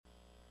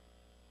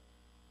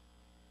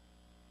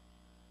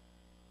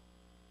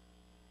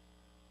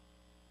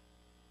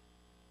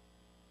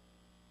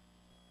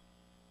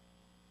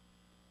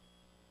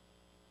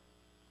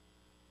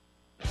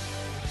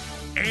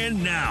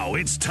And now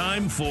it's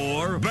time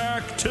for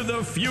Back to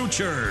the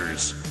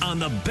Futures on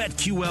the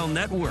BetQL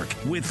Network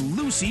with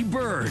Lucy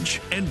Burge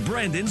and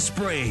Brandon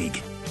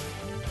Sprague.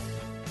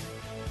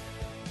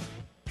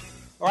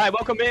 All right,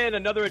 welcome in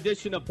another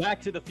edition of Back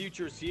to the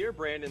Futures here.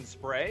 Brandon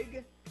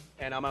Sprague,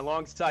 and I'm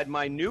alongside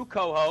my new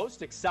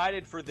co-host.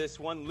 Excited for this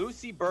one.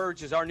 Lucy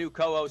Burge is our new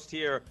co-host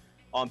here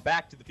on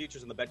Back to the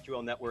Futures on the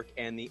BetQL Network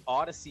and the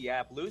Odyssey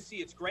app. Lucy,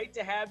 it's great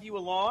to have you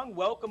along.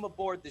 Welcome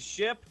aboard the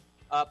ship.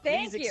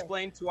 Please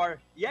explain to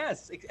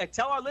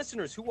tell our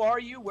listeners, who are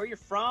you, where you're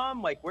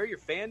from, like where your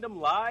fandom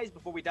lies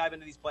before we dive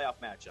into these playoff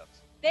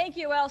matchups. Thank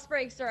you, El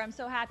Sprague, sir. I'm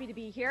so happy to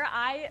be here.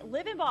 I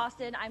live in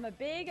Boston. I'm a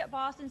big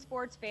Boston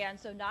sports fan,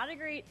 so not a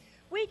great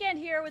weekend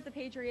here with the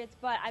Patriots,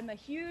 but I'm a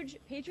huge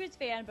Patriots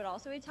fan, but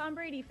also a Tom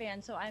Brady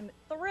fan, so I'm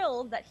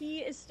thrilled that he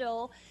is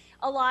still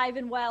alive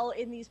and well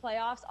in these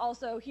playoffs.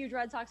 Also, huge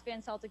Red Sox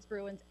fan, Celtics,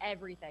 Bruins,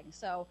 everything.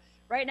 So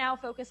right now,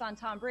 focus on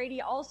Tom Brady.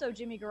 Also,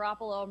 Jimmy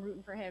Garoppolo, I'm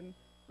rooting for him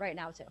right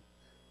now, too.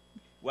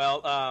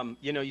 Well,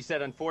 you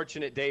said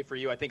unfortunate day for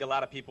you. I think a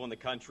lot of people in the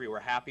country were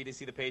happy to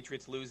see the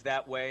Patriots lose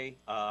that way.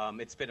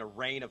 It's been a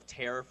reign of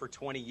terror for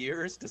 20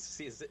 years. To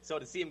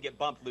see him get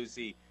bumped,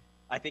 Lucy,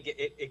 I think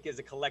it gives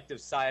a collective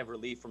sigh of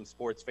relief from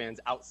sports fans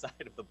outside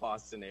of the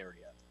Boston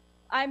area.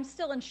 I'm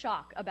still in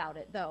shock about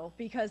it, though,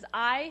 because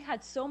I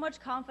had so much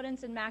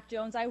confidence in Mac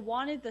Jones. I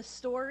wanted the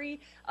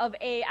story of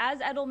as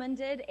Edelman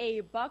did,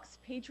 a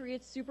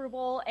Bucs-Patriots Super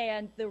Bowl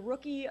and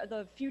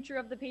the future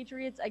of the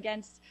Patriots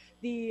against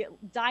the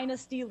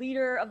dynasty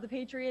leader of the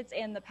Patriots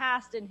and the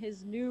past and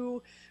his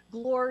new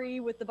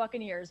glory with the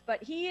Buccaneers.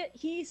 But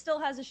he still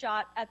has a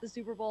shot at the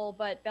Super Bowl,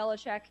 but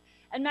Belichick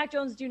and Mac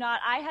Jones do not.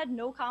 I had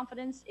no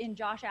confidence in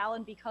Josh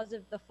Allen because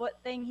of the foot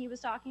thing he was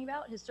talking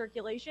about, his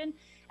circulation.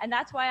 And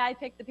that's why I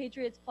picked the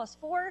Patriots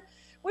 +4,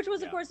 which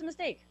was, of course, a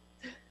mistake.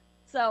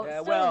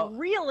 So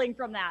reeling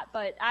from that,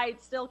 but I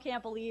still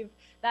can't believe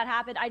that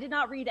happened. I did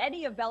not read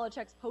any of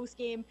Belichick's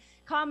post-game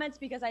comments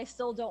because I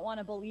still don't want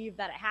to believe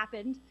that it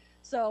happened.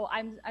 So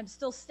I'm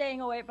still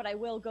staying away, but I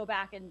will go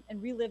back and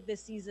relive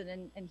this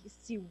season and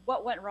see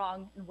what went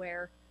wrong and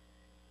where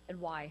and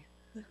why.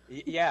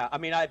 Yeah, I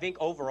mean, I think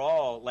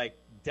overall,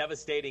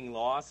 devastating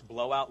loss,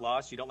 blowout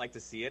loss, you don't like to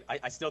see it.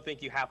 I still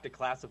think you have to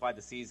classify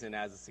the season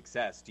as a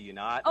success. Do you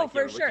not? Oh,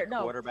 for sure.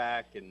 No.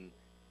 Quarterback and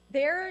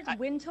their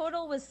win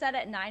total was set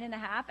at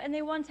 9.5, and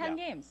they won 10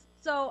 games.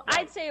 So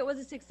I'd say it was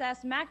a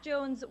success. Mac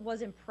Jones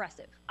was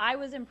impressive. I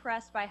was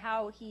impressed by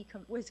how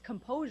his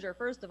composure,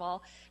 first of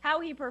all, how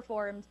he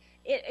performed.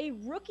 A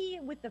rookie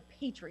with the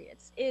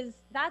Patriots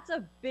that's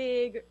a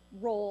big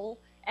role.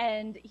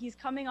 And he's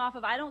coming off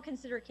of, I don't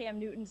consider Cam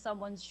Newton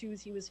someone's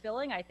shoes he was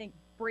filling. I think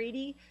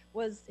Brady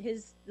was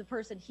the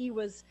person he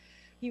was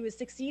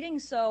succeeding.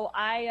 So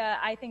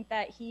I think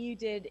that he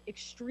did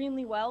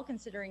extremely well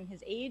considering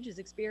his age, his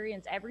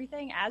experience,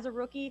 everything as a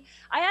rookie.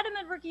 I had him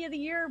at Rookie of the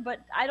Year,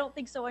 but I don't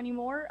think so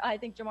anymore. I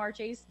think Jamar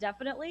Chase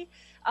definitely.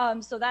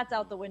 So that's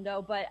out the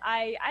window. But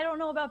I don't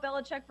know about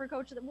Belichick for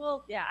coach.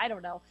 I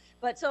don't know.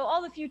 But so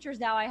all the futures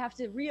now, I have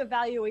to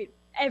reevaluate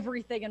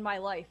everything in my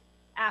life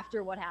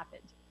after what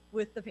happened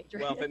with the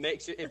Patriots. Well, if it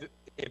makes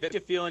you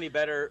feel any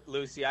better,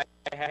 Lucy, I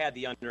had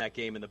the under that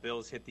game, and the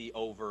Bills hit the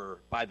over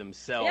by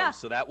themselves,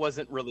 so that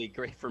wasn't really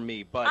great for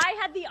me. But I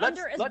had the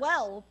under as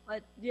well,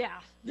 but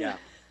yeah.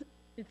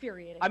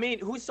 Infuriating. I mean,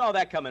 who saw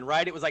that coming,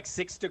 right? It was like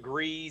 6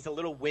 degrees, a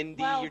little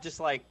windy. You're just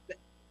like,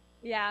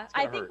 yeah.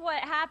 I think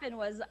what happened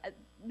was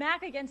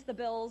Mac against the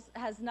Bills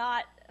has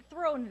not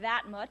thrown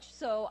that much,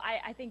 so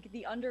I think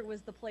the under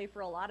was the play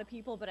for a lot of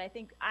people. But I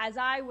think as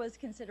I was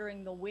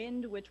considering the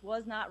wind, which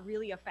was not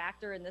really a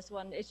factor in this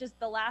one, it's just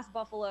the last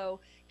Buffalo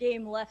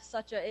game left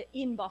such a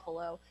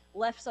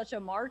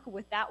mark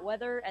with that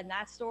weather and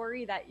that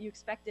story that you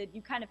expected.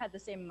 You kind of had the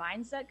same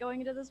mindset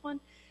going into this one.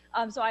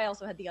 So I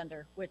also had the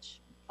under,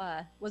 which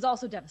was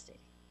also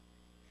devastating.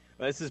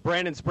 This is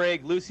Brandon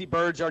Sprague, Lucy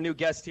Burge, our new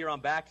guest here on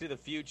Back to the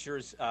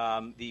Futures.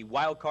 The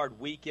Wild Card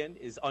Weekend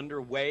is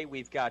underway.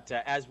 We've got,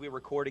 as we're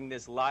recording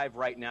this live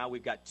right now,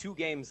 we've got 2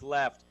 games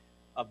left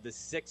of the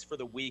 6 for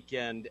the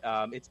weekend.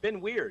 It's been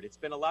weird. It's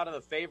been a lot of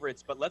the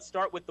favorites, but let's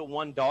start with the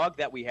one dog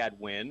that we had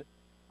win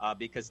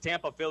because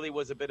Tampa Philly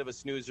was a bit of a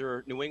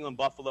snoozer. New England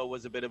Buffalo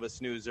was a bit of a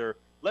snoozer.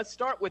 Let's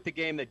start with the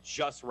game that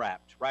just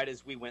wrapped right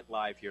as we went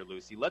live here,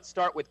 Lucy. Let's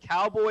start with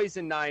Cowboys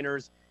and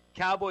Niners.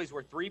 Cowboys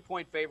were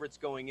 3-point favorites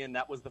going in.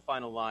 That was the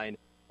final line.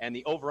 And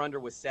the over-under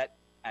was set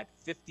at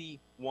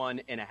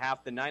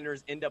 51.5. The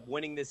Niners end up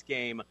winning this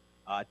game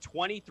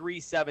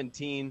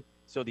 23-17.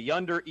 So the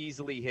under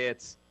easily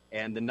hits.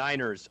 And the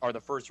Niners are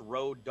the first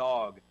road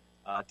dog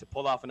to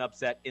pull off an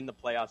upset in the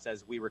playoffs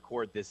as we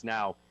record this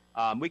now.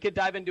 We could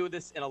dive into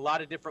this in a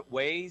lot of different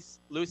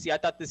ways. Lucy, I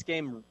thought this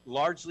game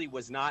largely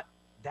was not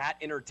that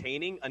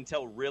entertaining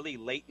until really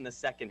late in the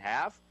second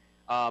half.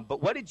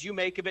 But what did you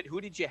make of it? Who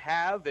did you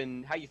have,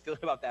 and how you feel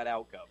about that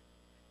outcome?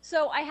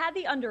 So I had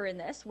the under in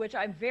this, which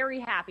I'm very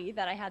happy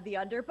that I had the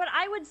under, but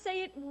I would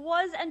say it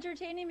was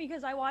entertaining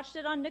because I watched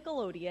it on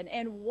Nickelodeon.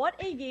 And what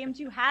a game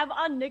to have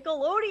on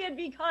Nickelodeon,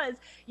 because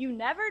you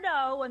never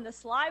know when the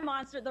slime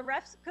monster, the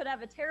refs could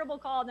have a terrible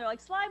call and they're like,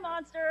 slime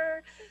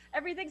monster,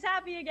 everything's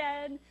happy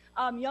again.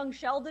 Young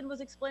Sheldon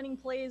was explaining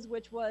plays,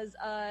 which was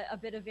a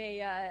bit of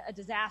a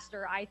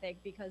disaster, I think,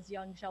 because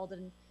young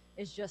Sheldon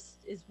is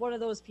one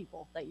of those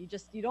people that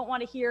you don't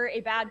want to hear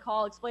a bad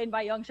call explained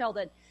by young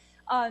Sheldon.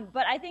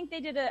 But I think they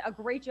did a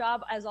great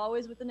job, as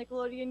always, with the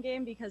Nickelodeon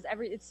game, because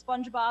it's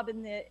SpongeBob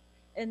in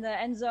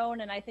the end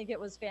zone, and I think it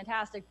was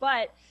fantastic.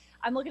 But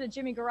I'm looking at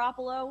Jimmy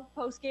Garoppolo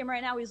post game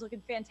right now. He's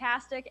looking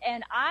fantastic,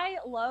 and I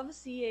love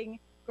seeing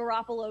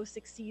Garoppolo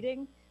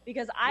succeeding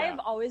because I have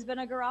always been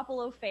a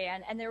Garoppolo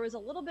fan, and there was a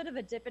little bit of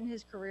a dip in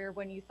his career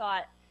when you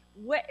thought,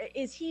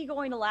 is he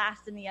going to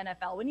last in the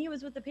NFL? When he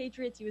was with the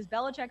Patriots, he was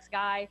Belichick's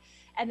guy,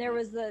 and there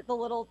was the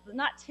little,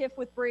 not tiff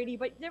with Brady,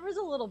 but there was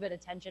a little bit of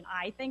tension,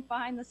 I think,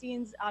 behind the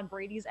scenes on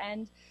Brady's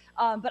end.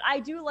 But I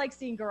do like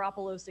seeing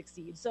Garoppolo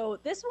succeed. So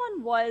this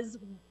one was,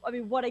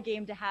 what a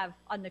game to have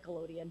on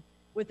Nickelodeon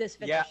with this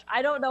finish. Yeah.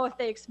 I don't know if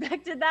they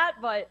expected that,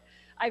 but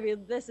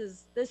this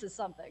is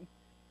something.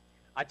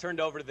 I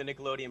turned over to the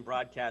Nickelodeon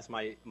broadcast.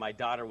 My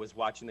daughter was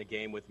watching the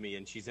game with me,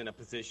 and she's in a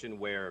position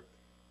where,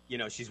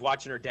 she's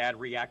watching her dad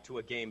react to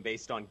a game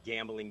based on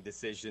gambling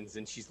decisions,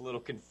 and she's a little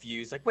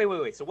confused. Like,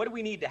 wait. So what do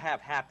we need to have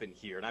happen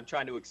here? And I'm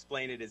trying to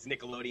explain it as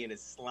Nickelodeon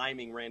is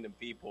sliming random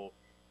people.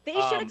 They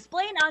should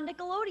explain on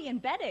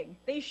Nickelodeon betting.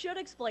 They should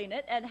explain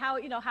it and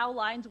how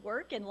lines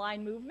work and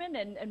line movement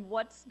and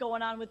what's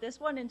going on with this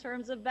one in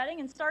terms of betting,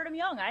 and start them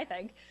young, I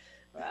think.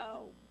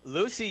 Well,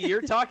 Lucy,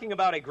 you're talking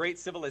about a great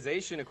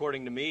civilization,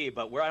 according to me,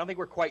 but I don't think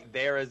we're quite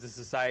there as a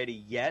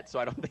society yet, so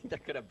I don't think they're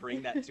going to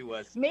bring that to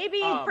us. Maybe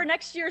for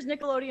next year's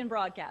Nickelodeon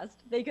broadcast,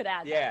 they could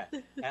add that.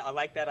 Yeah, I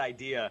like that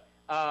idea.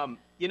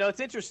 It's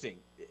interesting.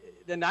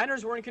 The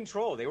Niners were in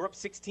control. They were up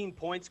 16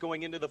 points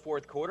going into the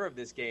fourth quarter of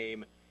this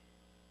game,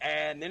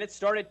 and then it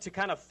started to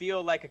kind of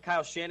feel like a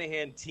Kyle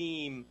Shanahan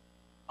team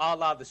a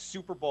la the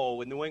Super Bowl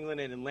with New England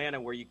and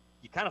Atlanta, where you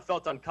kind of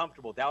felt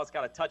uncomfortable. Dallas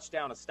got a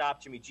touchdown, a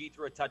stop. Jimmy G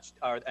threw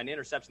an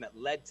interception that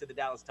led to the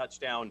Dallas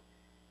touchdown,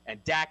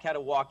 and Dak had a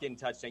walk-in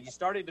touchdown. You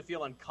started to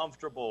feel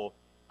uncomfortable,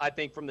 I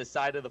think, from the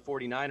side of the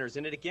 49ers.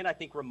 And it, again, I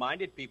think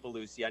reminded people,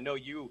 Lucy, I know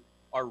you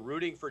are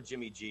rooting for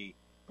Jimmy G,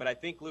 but I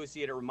think,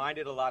 Lucy, it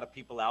reminded a lot of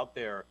people out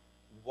there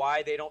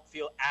why they don't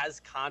feel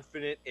as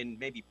confident in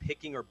maybe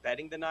picking or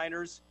betting the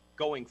Niners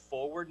going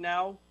forward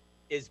now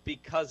is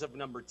because of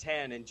number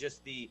 10 and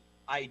just the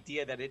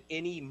idea that at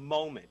any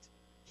moment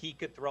he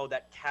could throw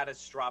that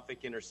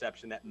catastrophic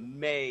interception that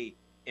may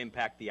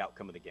impact the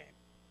outcome of the game.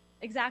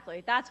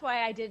 Exactly. That's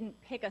why I didn't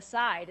pick a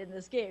side in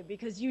this game,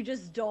 because you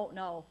just don't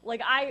know.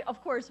 Like, I,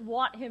 of course,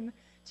 want him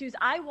to.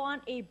 I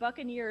want a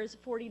Buccaneers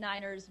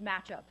 49ers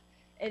matchup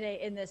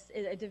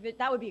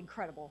that would be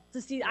incredible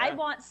to see. Yeah. I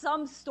want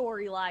some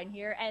storyline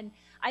here, and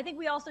I think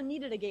we also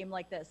needed a game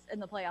like this in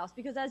the playoffs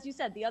because, as you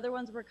said, the other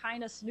ones were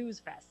kind of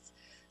snooze fests.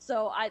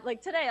 So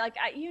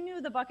you knew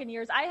the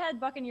Buccaneers. I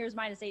had Buccaneers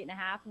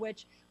 -8.5,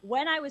 which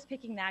when I was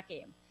picking that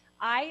game,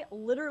 I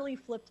literally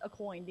flipped a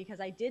coin because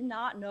I did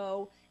not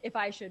know if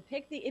I should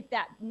pick if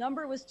that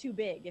number was too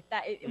big,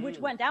 which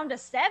went down to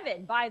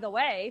 7, by the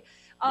way,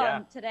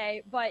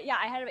 today. But yeah,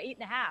 I had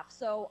 8.5.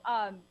 So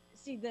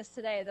see this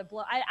today,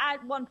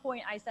 at one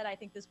point I said I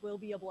think this will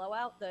be a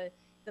blowout, the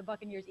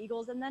Buccaneers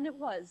Eagles, and then it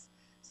was.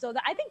 So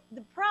I think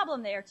the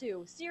problem there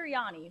too,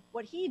 Sirianni,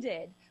 what he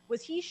did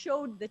was he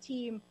showed the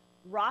team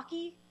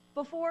Rocky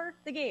before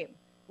the game.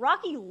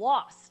 Rocky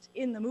lost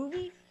in the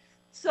movie.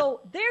 So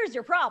there's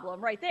your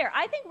problem right there.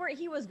 I think where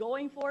he was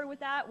going for with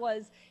that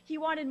was he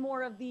wanted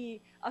more of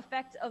the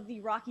effect of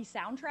the Rocky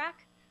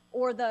soundtrack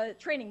or the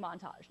training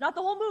montage, not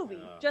the whole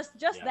movie, just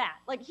that.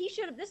 Like he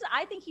should have,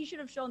 I think he should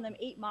have shown them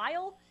 8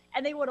 Mile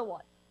and they would have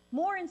won.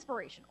 More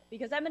inspirational,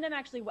 because Eminem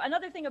actually,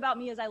 another thing about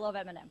me is I love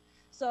Eminem.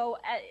 So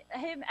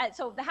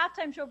so the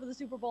halftime show for the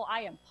Super Bowl,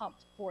 I am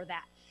pumped for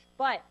that.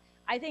 But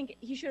I think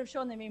he should have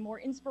shown them a more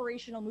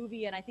inspirational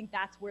movie, and I think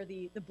that's where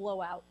the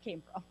blowout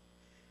came from.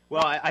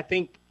 Well, I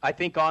think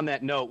on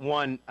that note,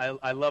 one,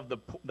 I love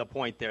the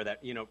point there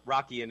that,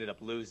 Rocky ended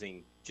up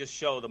losing. Just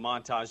show the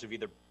montage of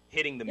either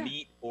hitting the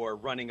meat or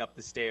running up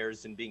the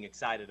stairs and being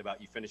excited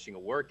about you finishing a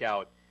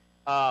workout.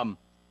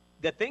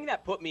 The thing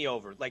that put me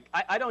over, like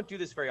I don't do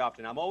this very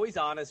often. I'm always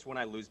honest when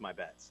I lose my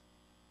bets.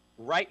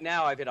 Right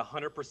now, I've hit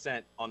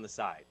 100% on the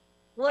side.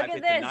 Look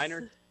at this.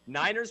 The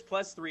Niners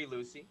 +3,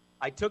 Lucy.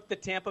 I took the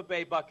Tampa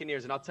Bay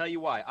Buccaneers, and I'll tell you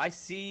why. I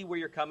see where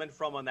you're coming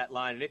from on that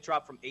line, and it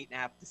dropped from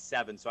 8.5 to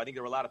 7. So I think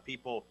there were a lot of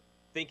people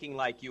thinking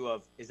like you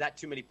of, is that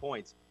too many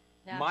points?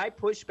 Yeah. My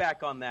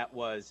pushback on that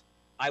was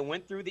I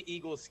went through the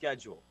Eagles'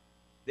 schedule.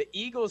 The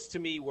Eagles, to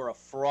me, were a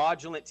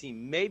fraudulent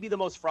team, maybe the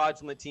most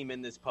fraudulent team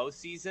in this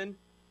postseason.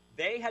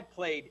 They had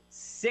played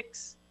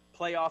 6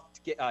 playoff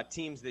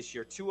teams this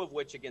year, 2 of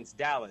which against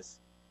Dallas,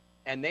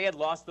 and they had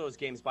lost those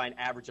games by an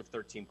average of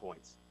 13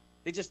 points.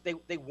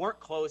 They weren't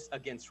close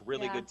against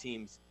really good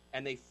teams,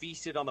 and they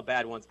feasted on the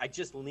bad ones. I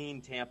just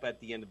leaned Tampa at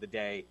the end of the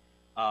day.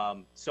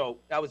 So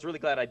I was really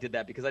glad I did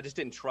that because I just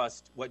didn't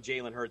trust what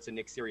Jalen Hurts and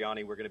Nick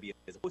Sirianni were going to be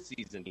as a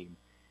postseason team.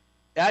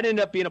 That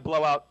ended up being a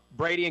blowout.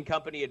 Brady and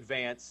company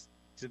advance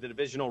to the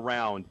divisional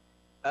round.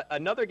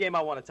 Another game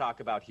I want to talk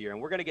about here,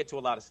 and we're going to get to a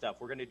lot of stuff.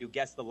 We're going to do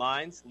Guess the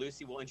Lines.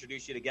 Lucy will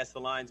introduce you to Guess the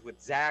Lines with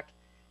Zach.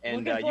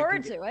 And, looking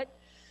forward to it.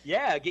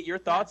 Yeah, get your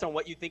thoughts on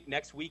what you think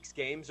next week's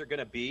games are going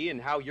to be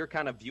and how you're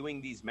kind of viewing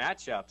these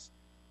matchups.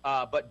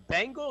 But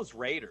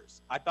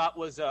Bengals-Raiders, I thought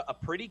was a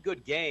pretty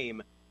good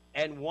game,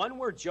 and one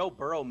where Joe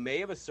Burrow may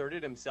have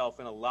asserted himself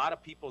in a lot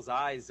of people's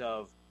eyes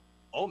of,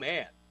 oh,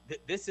 man,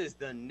 this is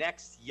the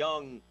next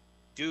young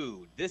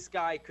dude. This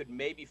guy could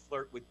maybe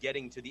flirt with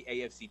getting to the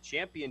AFC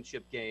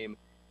Championship game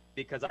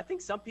because I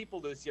think some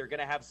people, Lucy, are going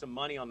to have some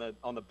money on the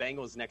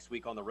Bengals next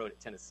week on the road at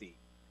Tennessee.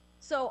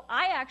 So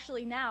I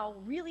actually now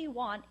really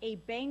want a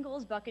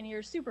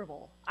Bengals-Buccaneers Super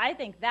Bowl. I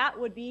think that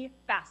would be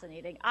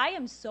fascinating. I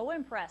am so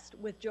impressed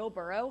with Joe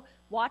Burrow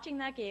watching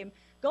that game.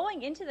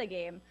 Going into the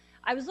game,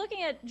 I was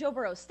looking at Joe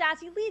Burrow's stats.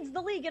 He leads the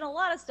league in a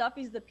lot of stuff.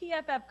 He's the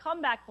PFF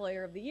Comeback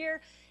Player of the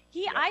Year.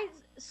 I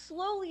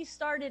slowly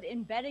started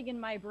embedding in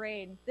my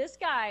brain, this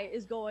guy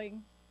is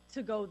going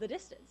to go the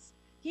distance.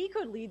 He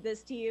could lead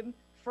this team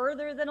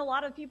further than a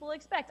lot of people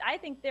expect. I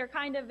think they're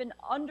kind of an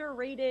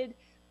underrated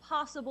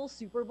possible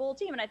Super Bowl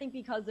team. And I think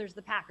because there's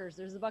the Packers,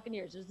 there's the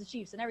Buccaneers, there's the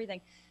Chiefs and everything,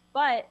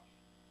 but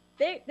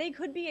they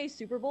could be a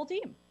Super Bowl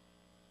team.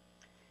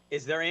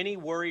 Is there any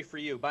worry for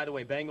you? By the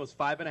way, Bengals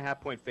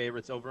 5.5-point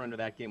favorites. Over under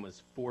that game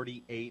was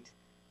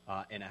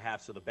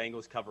 48.5. So the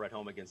Bengals cover at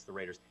home against the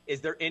Raiders.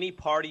 Is there any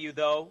part of you,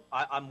 though?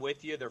 I'm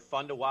with you. They're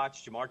fun to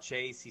watch. Jamar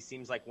Chase, he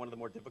seems like one of the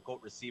more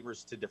difficult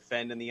receivers to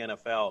defend in the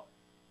NFL.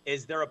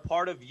 Is there a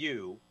part of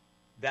you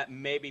that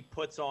maybe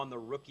puts on the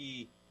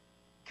rookie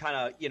kind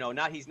of,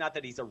 not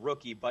that he's a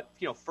rookie, but,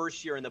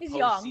 first year in the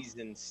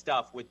postseason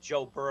stuff with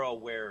Joe Burrow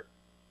where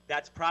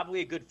that's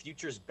probably a good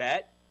futures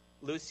bet,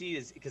 Lucy,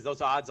 is because those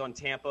odds on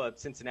Tampa,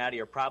 Cincinnati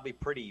are probably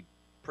pretty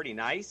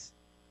nice.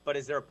 But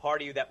is there a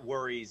part of you that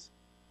worries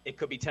it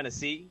could be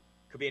Tennessee,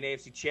 could be an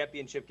AFC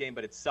Championship game,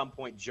 but at some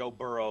point Joe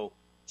Burrow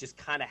just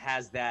kind of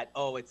has that,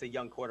 it's a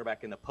young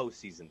quarterback in the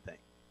postseason thing?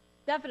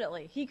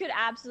 Definitely. He could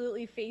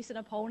absolutely face an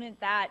opponent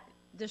that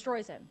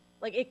destroys him.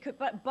 Like it could,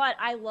 but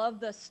I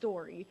love the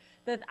story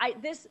that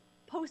this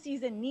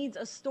postseason needs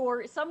a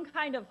story, some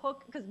kind of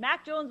hook, because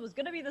Mac Jones was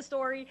going to be the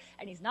story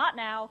and he's not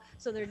now.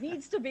 So there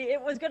needs to be,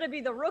 it was going to be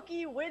the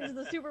rookie wins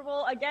the Super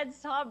Bowl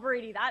against Tom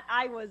Brady.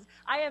 I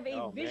have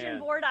a vision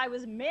board. I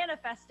was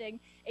manifesting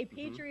a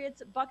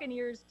Patriots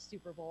Buccaneers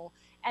Super Bowl.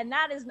 And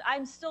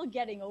I'm still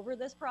getting over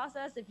this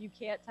process if you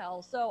can't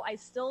tell. So I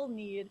still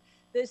need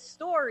this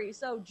story.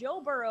 So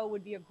Joe Burrow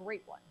would be a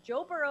great one.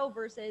 Joe Burrow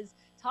versus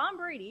Tom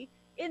Brady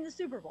in the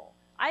Super Bowl.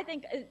 I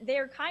think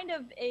they're kind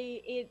of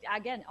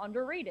again,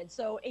 underrated.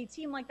 So a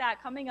team like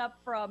that coming up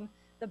from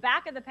the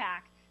back of the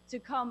pack to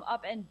come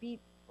up and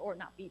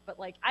but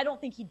I don't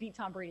think he'd beat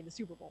Tom Brady in the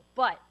Super Bowl,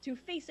 but to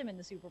face him in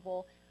the Super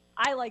Bowl,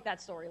 I like that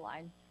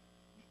storyline.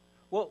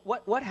 Well,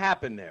 what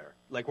happened there?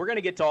 Like, we're going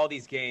to get to all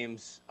these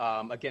games.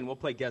 Again, we'll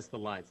play Guess the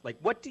Lines. Like,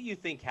 what do you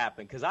think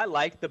happened? Because I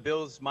liked the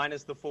Bills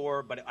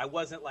 -4, but I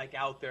wasn't,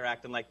 out there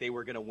acting like they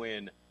were going to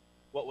win.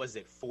 What was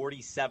it,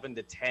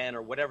 47-10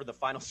 or whatever the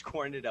final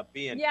score ended up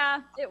being?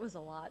 Yeah, it was a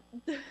lot.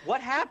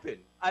 What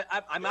happened?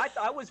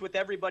 I was with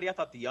everybody. I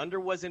thought the under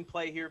was in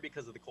play here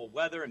because of the cold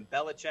weather, and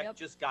Belichick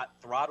just got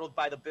throttled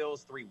by the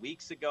Bills 3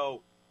 weeks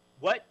ago.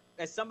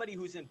 As somebody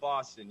who's in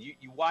Boston,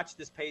 you watch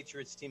this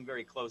Patriots team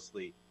very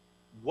closely.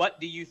 What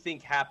do you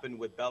think happened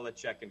with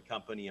Belichick and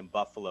company in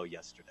Buffalo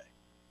yesterday?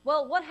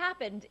 Well, what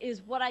happened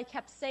is what I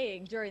kept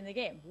saying during the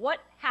game. What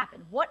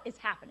happened? What is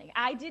happening?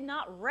 I did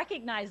not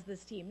recognize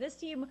this team. This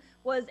team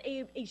was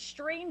a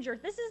stranger.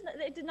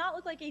 It did not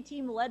look like a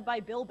team led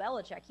by Bill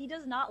Belichick. He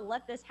does not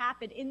let this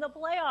happen in the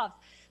playoffs.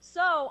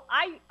 So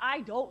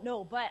I don't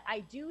know, but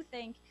I do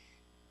think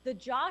the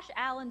Josh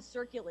Allen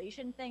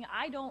circulation thing,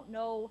 I don't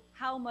know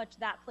how much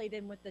that played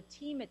in with the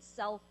team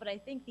itself, but I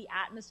think the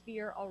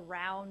atmosphere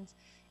around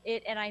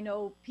it, and I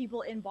know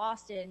people in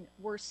Boston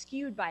were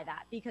skewed by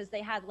that because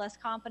they had less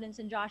confidence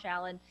in Josh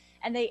Allen,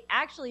 and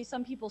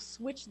some people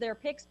switched their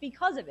picks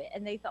because of it,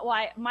 and they thought,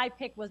 my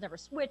pick was never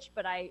switched,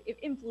 but it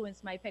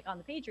influenced my pick on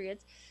the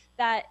Patriots,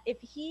 that if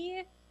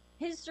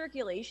his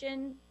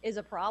circulation is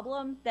a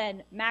problem,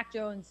 then Mac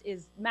Jones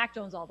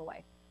all the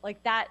way. Like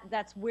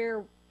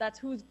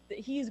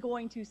he's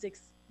going to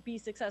be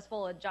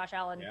successful, and Josh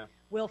Allen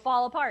will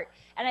fall apart.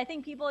 And I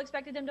think people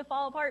expected him to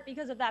fall apart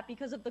because of that,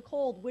 because of the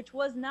cold, which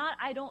was not,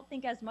 I don't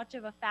think, as much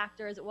of a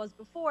factor as it was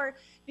before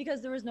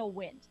because there was no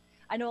wind.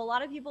 I know a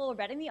lot of people were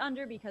betting the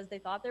under because they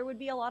thought there would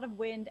be a lot of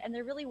wind, and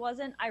there really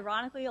wasn't,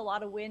 ironically, a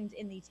lot of wind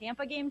in the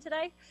Tampa game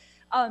today,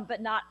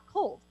 but not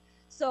cold.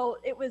 So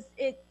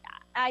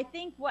I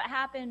think what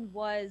happened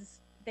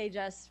was they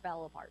just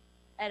fell apart.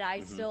 And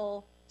I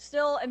still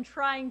am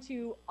trying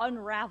to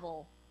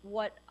unravel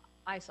what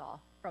I saw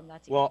from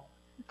that team. Well,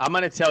 I'm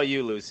going to tell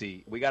you,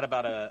 Lucy, we got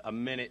about a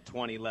minute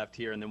 20 left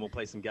here, and then we'll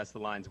play some Guess the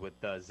Lines with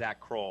Zach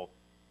Kroll.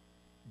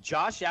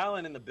 Josh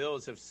Allen and the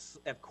Bills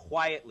have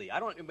quietly,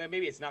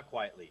 maybe it's not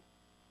quietly,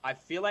 I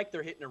feel like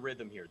they're hitting a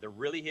rhythm here. They're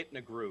really hitting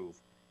a groove.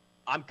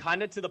 I'm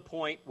kind of to the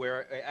point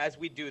where, as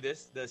we do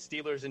this, the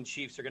Steelers and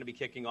Chiefs are going to be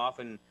kicking off,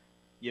 and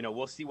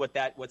we'll see what's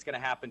going to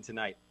happen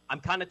tonight.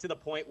 I'm kind of to the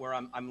point where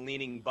I'm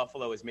leaning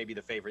Buffalo as maybe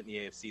the favorite in the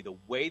AFC. The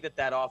way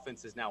that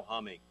offense is now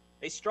humming,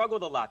 they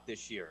struggled a lot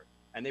this year,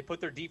 and they put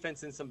their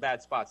defense in some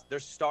bad spots. They're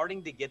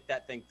starting to get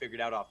that thing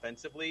figured out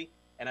offensively,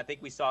 and I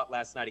think we saw it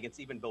last night against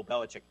even Bill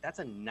Belichick. That's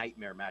a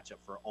nightmare matchup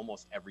for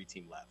almost every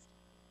team left.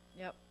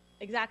 Yep.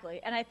 Exactly.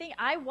 And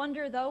I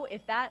wonder, though,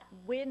 if that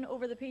win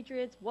over the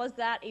Patriots, was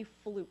that a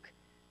fluke?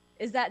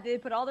 Is that they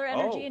put all their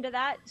energy into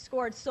that,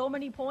 scored so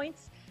many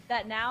points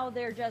that now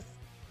they're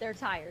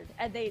tired.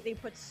 And they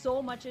put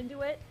so much into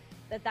it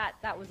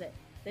that was it.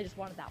 They just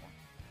wanted that one.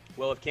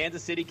 Well, if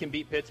Kansas City can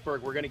beat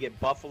Pittsburgh, we're going to get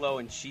Buffalo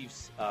and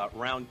Chiefs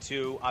round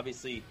 2.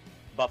 Obviously,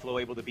 Buffalo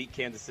able to beat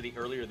Kansas City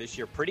earlier this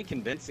year pretty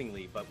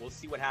convincingly, but we'll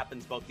see what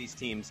happens. Both these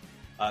teams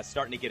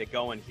starting to get it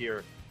going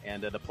here.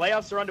 And the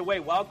playoffs are underway.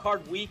 Wild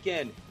Card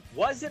Weekend.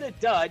 Was it a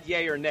dud,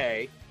 yay or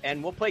nay?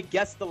 And we'll play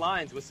Guess the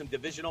Lines with some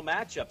divisional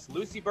matchups.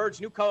 Lucy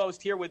Burge, new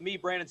co-host here with me,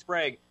 Brandon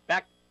Sprague.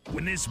 Back.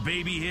 When this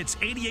baby hits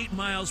 88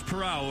 miles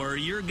per hour,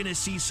 you're going to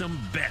see some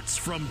bets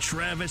from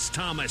Travis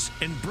Thomas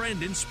and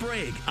Brandon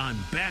Sprague on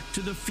Back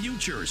to the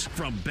Futures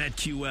from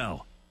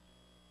BetQL.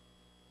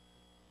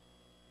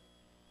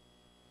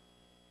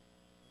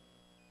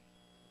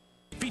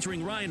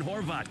 Featuring Ryan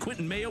Horvat,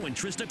 Quentin Mayo, and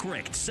Trista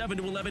Crick, 7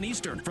 to 11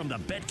 Eastern from the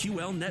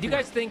BetQL Network. Do you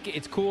guys think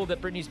it's cool that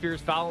Britney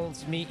Spears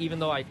follows me, even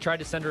though I tried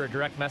to send her a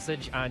direct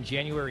message on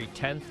January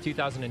 10th,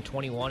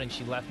 2021, and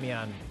she left me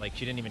on,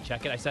 she didn't even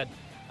check it? I said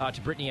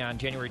to Britney on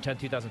January 10th,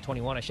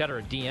 2021, I shot her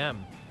a DM,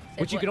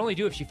 which you can only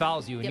do if she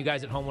follows you, and you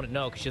guys at home wouldn't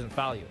know because she doesn't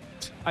follow you.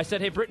 I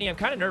said, hey, Britney, I'm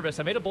kind of nervous.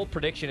 I made a bold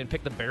prediction and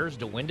picked the Bears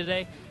to win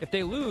today. If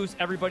they lose,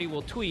 everybody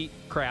will tweet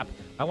crap.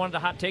 I wanted a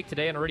hot take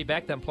today and already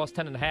backed them plus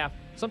 10.5.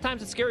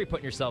 Sometimes it's scary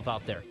putting yourself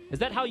out there. Is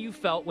that how you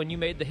felt when you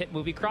made the hit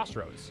movie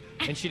Crossroads?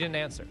 And she didn't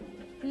answer.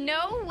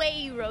 No way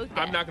you wrote that.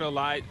 I'm not going to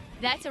lie.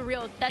 That's a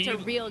real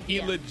deal.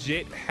 He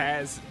legit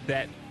has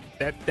that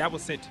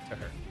was sent to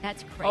her.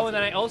 That's crazy. Oh, and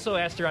then I also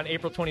asked her on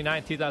April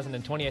 29th,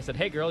 2020, I said,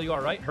 hey, girl, you all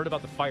right? Heard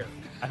about the fire.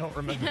 I don't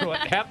remember what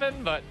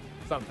happened, but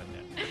something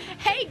did.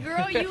 Hey,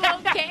 girl, you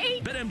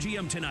okay?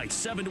 BetMGM tonight,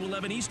 7 to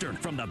 11 Eastern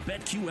from the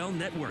BetQL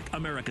Network,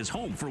 America's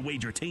home for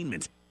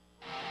wagertainment.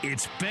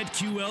 It's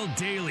BetQL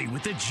Daily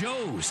with the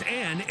Joes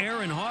and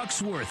Aaron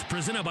Hawksworth,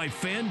 presented by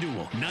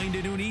FanDuel, 9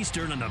 to noon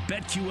Eastern on the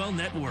BetQL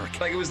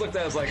Network. It was looked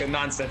at as a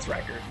nonsense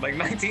record.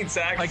 19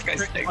 sacks.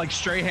 Like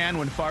Strahan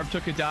when Favre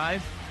took a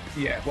dive?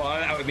 Yeah,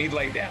 well, he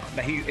laid down.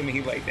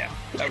 He laid down.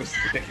 That was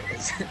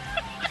ridiculous.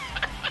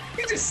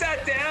 He just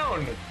sat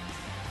down.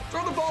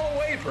 Throw the ball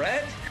away,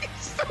 Brett.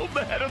 He's so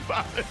mad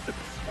about it.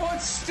 Well,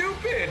 it's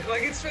stupid.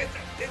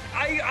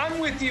 I'm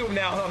with you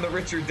now on the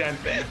Richard Dent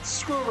thing.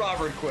 Screw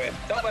Robert Quinn.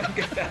 Don't let him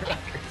get that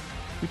record.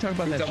 We talk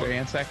about that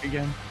Strahan sack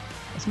again?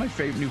 That's my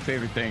new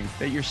favorite thing,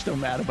 that you're still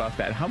mad about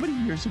that. How many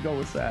years ago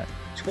was that?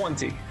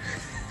 20.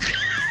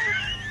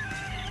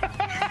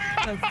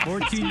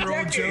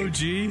 14-year-old Joe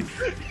G.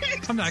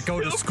 I'm not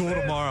going to school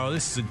tomorrow.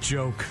 This is a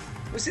joke.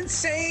 It was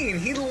insane.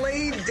 He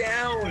laid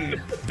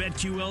down.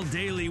 BetQL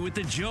Daily with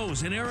the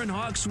Joes and Aaron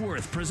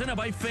Hawksworth, presented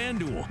by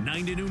FanDuel,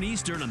 9 to noon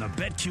Eastern on the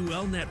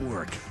BetQL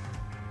Network.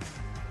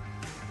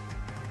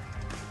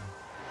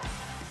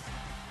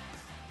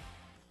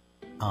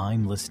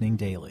 I'm Listening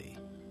Daily,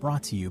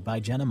 brought to you by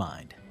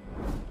Genimind.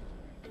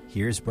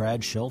 Here's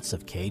Brad Schultz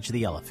of Cage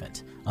the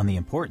Elephant on the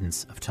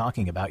importance of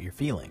talking about your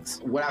feelings.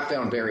 What I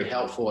found very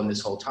helpful in this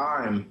whole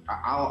time,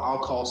 I'll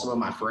call some of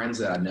my friends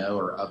that I know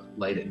are up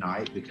late at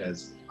night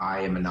because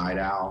I am a night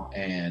owl,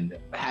 and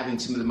having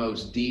some of the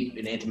most deep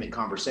and intimate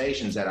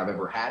conversations that I've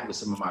ever had with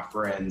some of my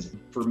friends,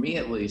 for me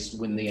at least,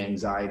 when the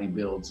anxiety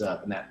builds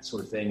up and that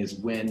sort of thing, is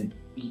when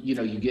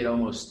you get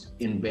almost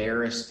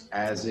embarrassed,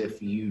 as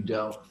if you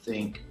don't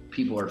think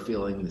people are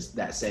feeling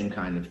that same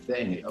kind of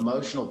thing.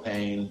 Emotional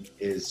pain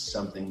is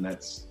something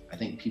that's, I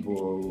think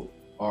people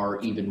are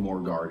even more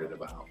guarded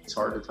about. It's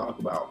hard to talk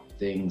about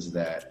things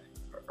that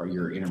are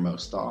your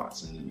innermost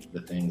thoughts and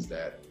the things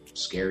that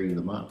scare you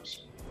the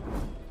most.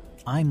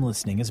 I'm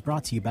Listening is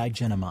brought to you by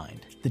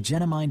Genimind, the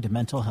Genimind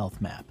Mental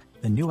Health Map,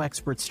 the new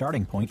expert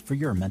starting point for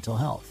your mental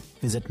health.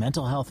 Visit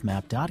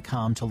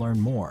mentalhealthmap.com to learn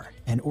more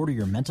and order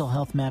your Mental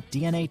Health Map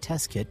DNA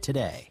test kit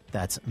today.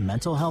 That's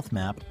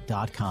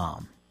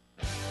mentalhealthmap.com.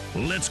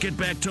 Let's get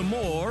back to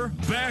more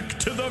Back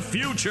to the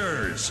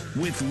Futures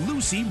with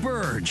Lucy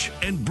Burge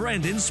and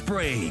Brandon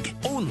Sprague,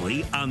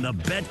 only on the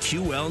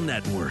BetQL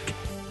Network.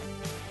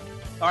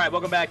 All right,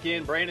 welcome back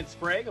in. Brandon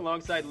Sprague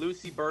alongside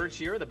Lucy Burge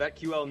here, the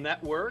BetQL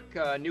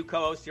Network, new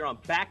co-host here on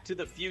Back to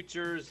the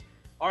Futures.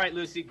 All right,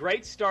 Lucy,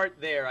 great start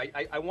there.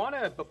 I want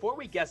to, before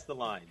we guess the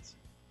lines,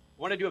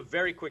 I want to do a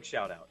very quick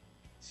shout-out.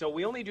 So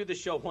we only do the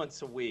show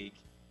once a week,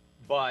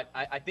 but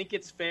I think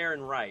it's fair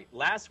and right.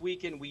 Last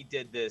weekend we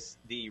did this.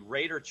 The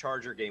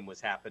Raider-Charger game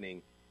was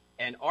happening,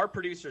 and our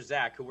producer,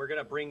 Zach, who we're going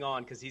to bring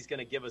on because he's going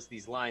to give us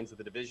these lines of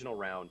the divisional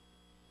round,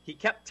 he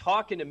kept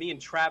talking to me and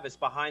Travis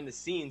behind the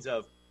scenes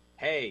of,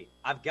 hey,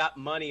 I've got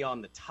money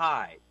on the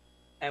Tide.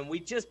 and we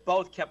just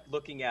both kept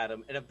looking at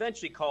him and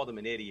eventually called him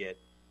an idiot.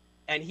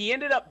 And he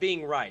ended up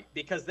being right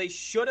because they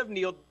should have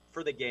kneeled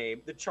for the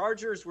game. The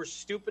Chargers were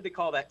stupid to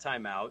call that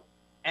timeout,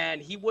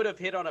 and he would have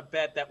hit on a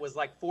bet that was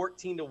like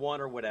 14-1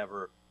 or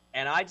whatever.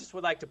 And I just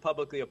would like to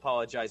publicly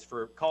apologize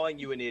for calling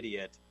you an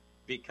idiot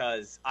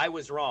because I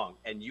was wrong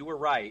and you were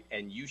right,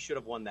 and you should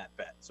have won that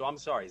bet. So I'm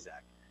sorry,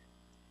 Zach.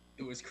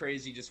 It was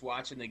crazy just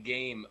watching the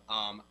game.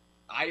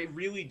 I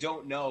really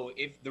don't know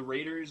if the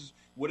Raiders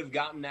would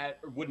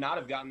not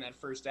have gotten that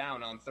first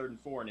down on 3rd and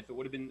 4, and if it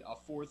would have been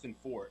a 4th and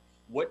 4.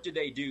 What did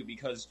they do?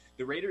 Because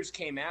the Raiders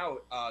came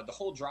out the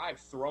whole drive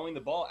throwing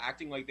the ball,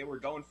 acting like they were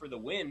going for the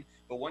win.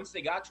 But once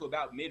they got to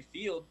about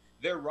midfield,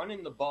 they're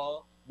running the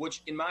ball,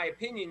 which, in my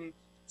opinion,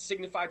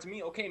 signified to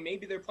me, okay,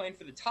 maybe they're playing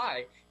for the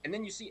tie. And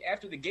then you see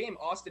after the game,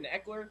 Austin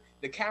Eckler,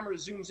 the camera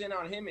zooms in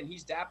on him, and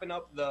he's dapping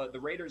up the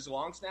Raiders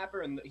long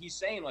snapper, and he's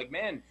saying, like,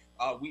 man,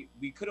 we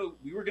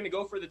were going to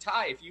go for the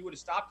tie if you would have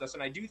stopped us.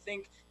 And I do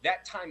think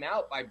that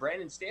timeout by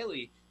Brandon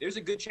Staley, there's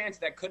a good chance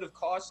that could have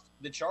cost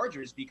the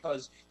Chargers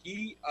because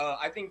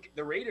I think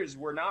the Raiders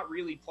were not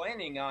really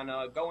planning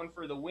on going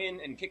for the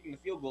win and kicking the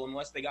field goal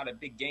unless they got a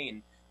big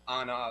gain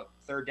on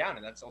 3rd down,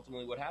 and that's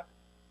ultimately what happened.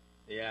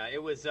 Yeah,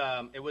 it was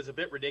a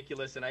bit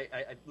ridiculous. And I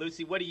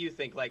Lucy, what do you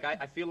think? Like,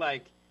 I feel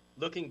like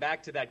looking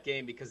back to that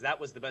game, because that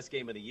was the best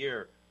game of the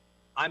year,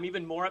 I'm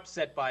even more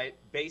upset by it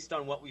based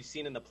on what we've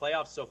seen in the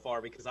playoffs so far,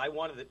 because I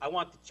want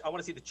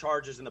to see the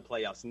Chargers in the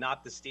playoffs,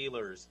 not the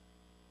Steelers.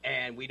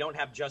 And we don't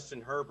have Justin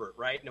Herbert,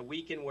 right? In a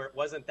weekend where it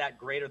wasn't that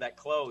great or that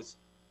close,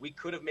 we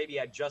could have maybe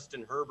had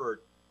Justin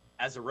Herbert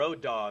as a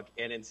road dog,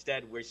 and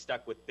instead we're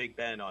stuck with Big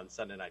Ben on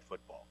Sunday Night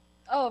Football.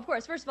 Oh, of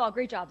course. First of all,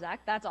 great job,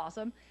 Zach. That's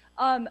awesome.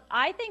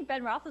 I think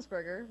Ben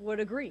Roethlisberger would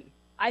agree.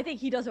 I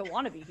think he doesn't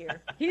want to be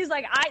here. He's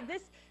like,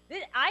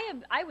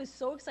 I was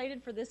so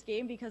excited for this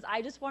game because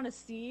I just want to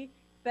see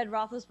Ben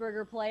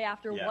Roethlisberger play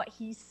after what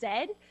he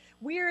said.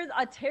 We're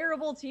a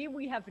terrible team.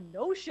 We have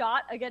no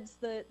shot against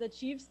the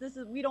Chiefs.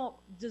 We don't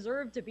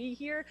deserve to be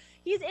here.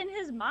 He's in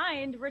his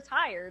mind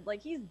retired.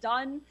 Like, he's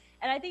done.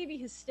 And I think it'd be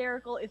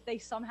hysterical if they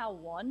somehow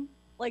won,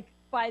 like,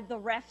 by the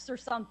refs or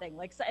something,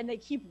 like, and they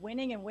keep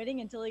winning and winning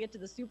until they get to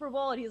the Super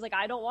Bowl, and he's like,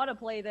 I don't want to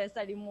play this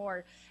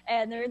anymore,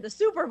 and they're in the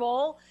Super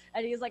Bowl,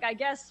 and he's like, I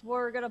guess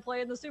we're gonna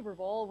play in the Super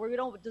Bowl. We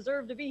don't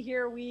deserve to be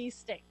here. We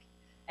stink,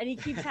 and he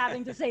keeps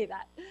having to say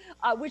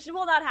that, which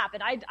will not happen.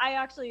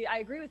 I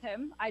agree with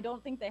him. I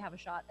don't think they have a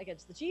shot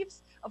against the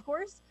Chiefs, of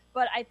course,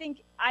 but I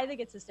think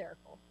it's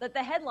hysterical that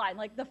the headline,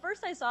 like, the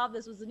first I saw of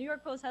this was the New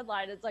York Post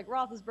headline. It's like,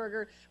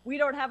 Roethlisberger, we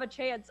don't have a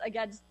chance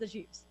against the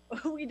Chiefs.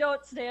 We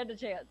don't stand a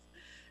chance.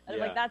 And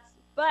like,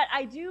 but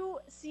I do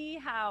see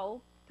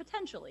how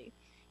potentially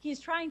he's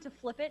trying to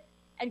flip it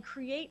and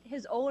create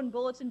his own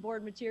bulletin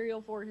board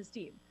material for his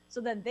team.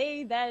 So then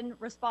they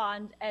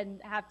respond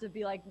and have to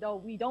be like, no,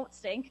 we don't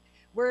stink.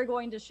 We're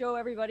going to show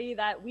everybody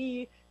that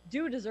we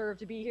do deserve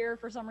to be here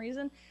for some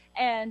reason.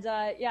 And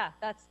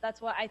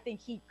that's what I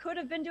think he could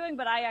have been doing,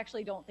 but I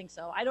actually don't think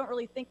so. I don't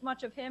really think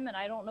much of him, and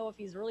I don't know if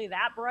he's really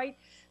that bright.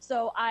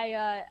 So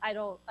I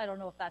don't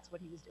know if that's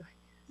what he was doing.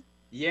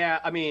 Yeah,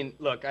 I mean,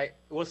 look,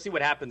 we'll see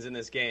what happens in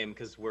this game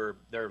because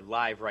they're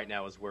live right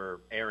now as we're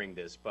airing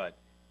this, but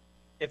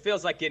it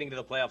feels like getting to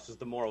the playoffs was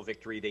the moral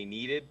victory they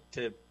needed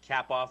to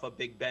cap off a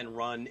Big Ben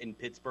run in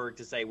Pittsburgh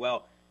to say,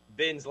 well,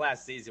 Ben's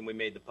last season we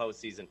made the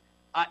postseason.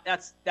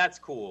 That's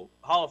cool.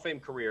 Hall of Fame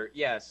career,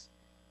 yes,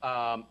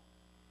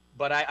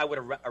 but I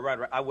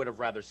would have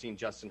rather seen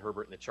Justin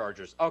Herbert in the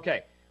Chargers.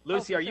 Okay,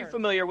 Lucy, are you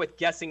familiar with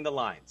guessing the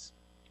lines?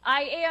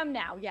 I am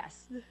now,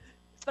 yes,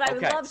 but I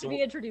would love to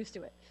be introduced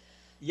to it.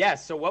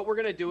 Yes, so what we're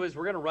going to do is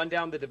we're going to run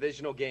down the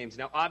divisional games.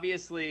 Now,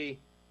 obviously,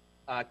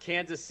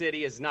 Kansas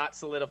City has not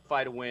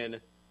solidified a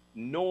win,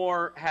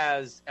 nor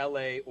has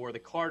L.A. or the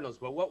Cardinals.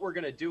 But what we're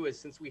going to do is,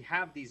 since we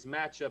have these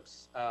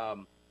matchups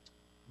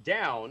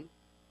down,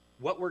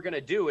 what we're going to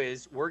do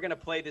is we're going to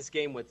play this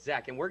game with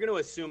Zach. And we're going to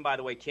assume, by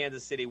the way,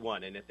 Kansas City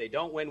won. And if they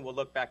don't win, we'll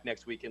look back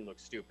next week and look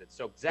stupid.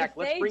 So, Zach,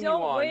 let's bring you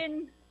on. If they don't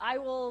win, I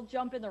will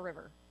jump in the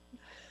river.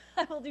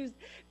 I will do. If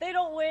they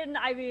don't win,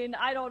 I mean,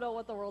 I don't know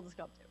what the world has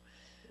come to.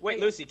 Wait,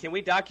 Lucy, can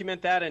we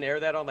document that and air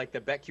that on, like, the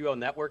BetQL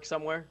network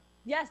somewhere?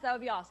 Yes, that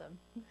would be awesome.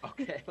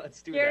 Okay,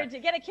 let's do that.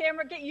 Get a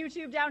camera, get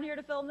YouTube down here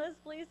to film this,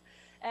 please.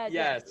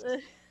 Yes.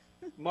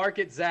 Mark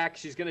it, Zach.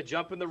 She's going to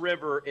jump in the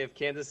river if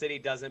Kansas City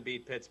doesn't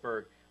beat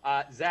Pittsburgh.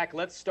 Zach,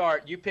 let's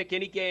start. You pick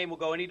any game. We'll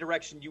go any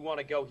direction you want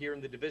to go here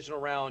in the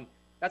divisional round.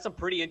 That's some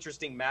pretty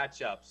interesting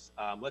matchups.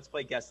 Let's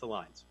play Guess the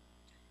Lines.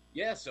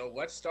 Yeah, so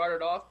let's start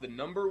it off. The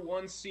number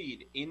 1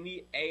 seed in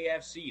the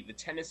AFC, the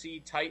Tennessee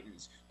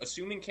Titans.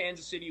 Assuming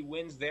Kansas City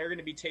wins, they're going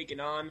to be taking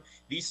on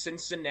the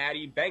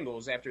Cincinnati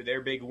Bengals after their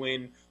big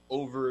win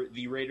over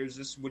the Raiders.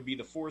 This would be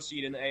the 4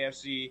 seed in the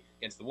AFC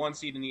against the 1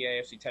 seed in the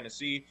AFC,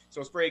 Tennessee.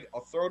 So, Sprague,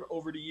 I'll throw it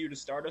over to you to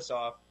start us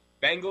off.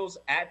 Bengals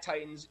at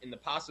Titans in the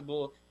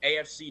possible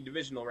AFC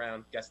divisional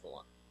round. Guess the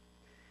line.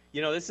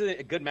 You know, this is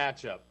a good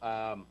matchup.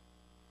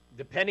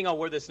 Depending on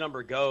where this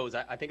number goes,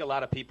 I think a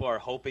lot of people are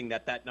hoping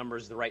that number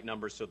is the right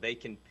number so they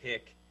can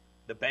pick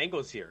the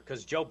Bengals here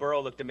because Joe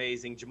Burrow looked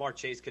amazing. Jamar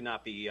Chase could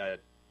not be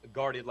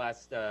guarded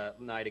last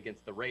night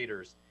against the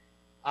Raiders.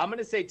 I'm going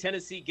to say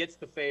Tennessee gets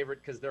the favorite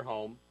because they're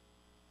home,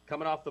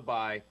 coming off the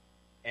bye.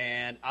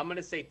 And I'm going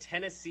to say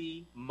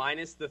Tennessee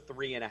minus the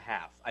 3.5.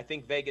 I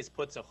think Vegas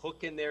puts a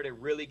hook in there to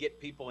really get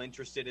people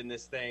interested in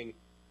this thing.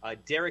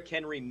 Derrick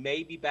Henry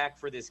may be back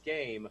for this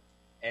game.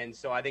 And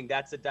so I think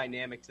that's a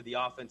dynamic to the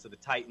offense of the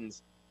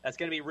Titans. That's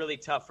going to be really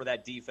tough for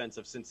that defense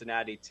of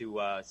Cincinnati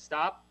to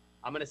stop.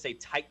 I'm going to say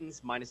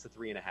Titans minus the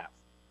 3.5.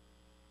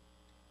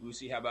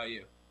 Lucy, how about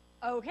you?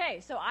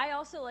 Okay, so I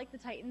also like the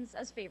Titans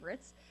as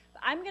favorites.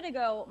 I'm going to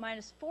go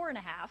minus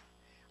 4.5.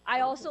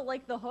 I also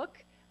like the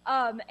hook.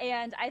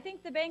 And I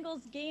think the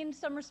Bengals gained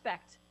some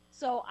respect.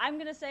 So I'm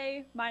going to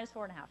say minus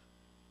 4.5.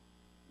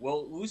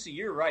 Well, Lucy,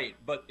 you're right.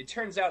 But it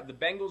turns out the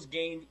Bengals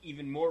gained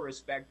even more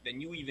respect than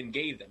you even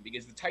gave them.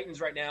 Because the Titans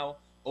right now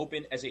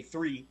open as a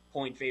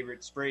 3-point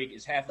favorite. Sprague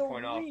is half a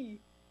point off.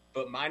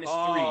 But minus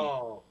 3,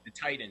 the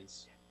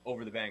Titans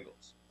over the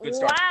Bengals. Good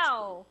start.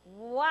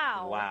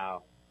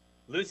 Wow.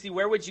 Lucy,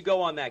 where would you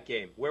go on that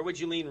game? Where would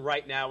you lean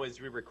right now as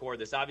we record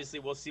this? Obviously,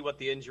 we'll see what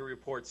the injury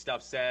report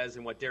stuff says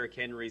and what Derrick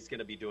Henry is going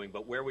to be doing,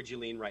 but where would you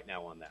lean right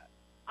now on that?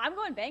 I'm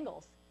going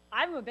Bengals.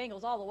 I'm going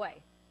Bengals all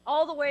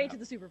the way to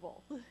the Super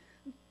Bowl.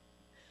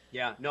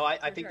 Yeah, no,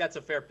 I think that's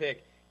a fair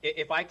pick.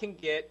 If I can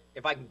get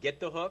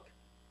the hook,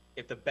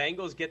 if the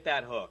Bengals get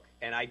that hook,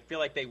 and I feel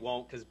like they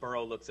won't because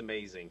Burrow looks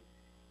amazing,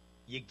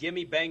 you give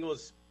me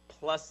Bengals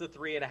plus the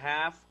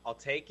 3.5, I'll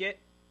take it.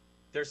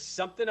 There's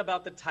something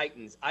about the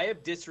Titans. I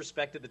have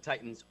disrespected the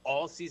Titans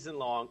all season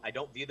long. I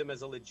don't view them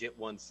as a legit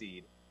 1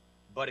 seed.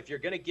 But if you're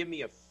going to give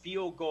me a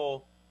field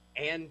goal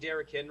and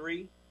Derrick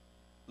Henry,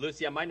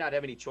 Lucy, I might not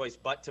have any choice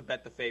but to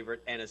bet the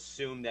favorite and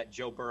assume that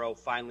Joe Burrow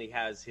finally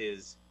has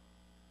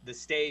the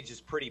stage is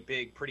pretty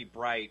big, pretty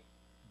bright,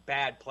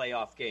 bad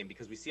playoff game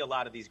because we see a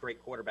lot of these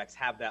great quarterbacks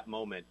have that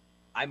moment.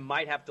 I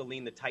might have to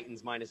lean the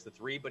Titans minus the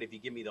 3, but if you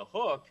give me the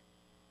hook,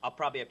 I'll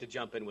probably have to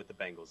jump in with the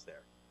Bengals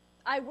there.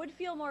 I would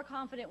feel more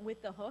confident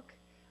with the hook,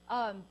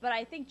 but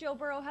I think Joe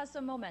Burrow has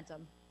some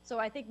momentum. So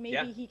I think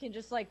maybe he can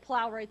just,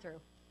 plow right through.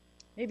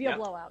 Maybe a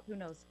blowout. Who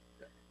knows?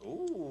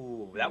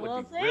 Ooh, that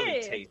would be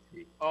really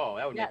tasty. Oh,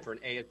 that would make for an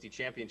AFC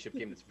championship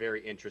game that's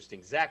very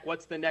interesting. Zach,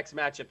 what's the next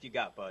matchup you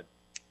got, bud?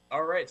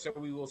 All right, so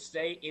we will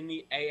stay in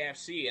the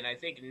AFC, and I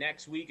think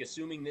next week,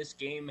 assuming this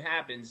game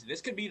happens,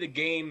 this could be the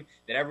game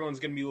that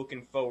everyone's going to be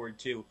looking forward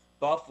to.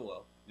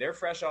 Buffalo. They're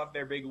fresh off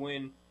their big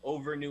win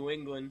over New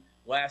England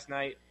last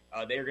night.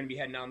 They are going to be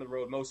heading on the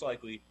road, most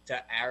likely,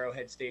 to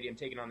Arrowhead Stadium,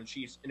 taking on the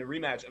Chiefs in a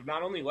rematch of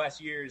not only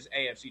last year's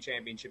AFC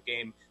Championship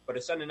game, but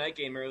a Sunday night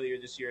game earlier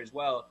this year as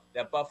well,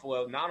 that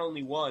Buffalo not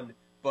only won,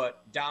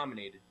 but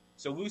dominated.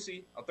 So,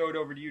 Lucy, I'll throw it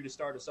over to you to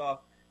start us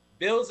off.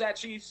 Bills at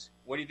Chiefs,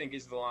 what do you think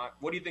is the line?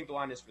 What do you think the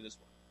line is for this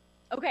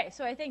one? Okay,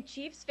 so I think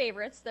Chiefs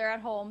favorites. They're at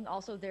home.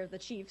 Also, they're the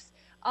Chiefs.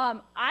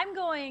 I'm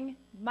going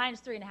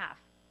minus 3.5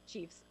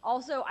 Chiefs.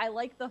 Also, I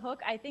like the hook.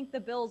 I think the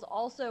Bills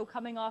also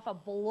coming off a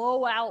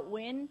blowout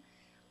win.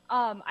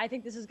 I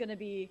think this is going to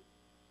be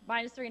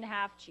minus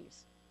 3.5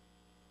 Chiefs.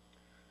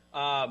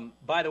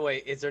 By the way,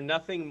 is there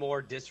nothing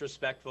more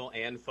disrespectful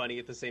and funny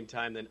at the same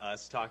time than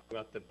us talking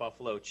about the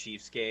Buffalo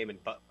Chiefs game and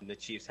the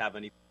Chiefs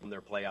haven't even won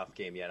their playoff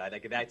game yet? I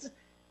think that's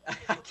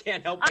I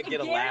can't help but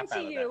get a laugh out of that.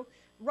 I guarantee you,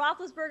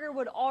 Roethlisberger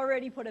would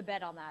already put a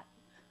bet on that.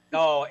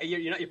 No,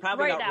 you're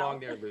probably Right not now.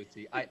 wrong there,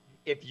 Lucy.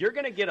 If you're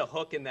going to get a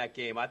hook in that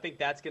game, I think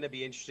that's going to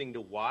be interesting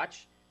to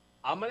watch.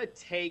 I'm going to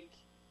take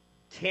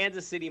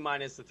Kansas City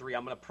minus the 3.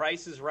 I'm going to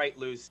price is right,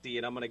 Lucy,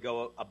 and I'm going to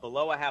go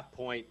below a half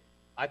point.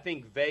 I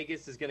think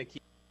Vegas is going to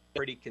keep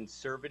pretty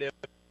conservative.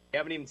 We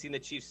haven't even seen the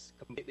Chiefs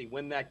completely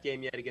win that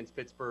game yet against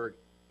Pittsburgh,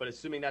 but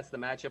assuming that's the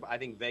matchup, I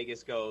think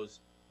Vegas goes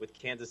with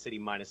Kansas City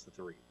minus the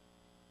 3.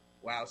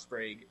 Wow,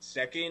 Sprague.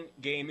 Second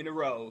game in a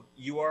row.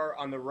 You are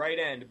on the right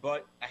end,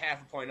 but a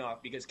half a point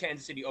off because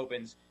Kansas City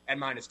opens at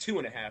minus 2.5.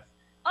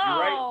 You're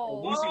right.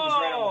 Lucy was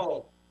right on the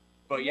hook.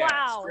 But yeah,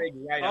 Sprague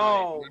right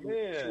on it.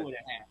 Man. 2.5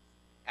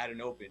 had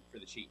an open for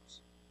the Chiefs.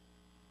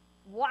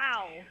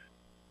 Wow.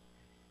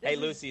 Hey,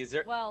 Lucy, is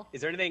there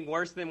anything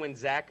worse than when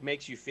Zach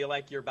makes you feel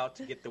like you're about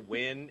to get the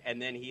win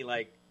and then he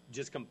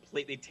just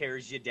completely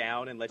tears you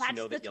down and lets you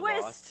know that you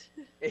lost?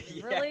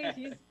 Yeah. Really?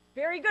 He's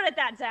very good at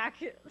that,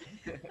 Zach.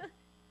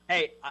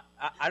 Hey,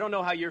 I don't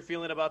know how you're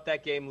feeling about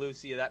that game,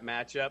 Lucy, that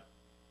matchup.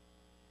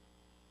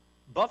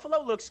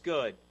 Buffalo looks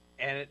good,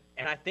 and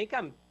I think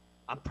I'm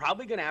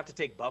probably going to have to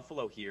take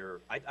Buffalo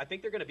here. I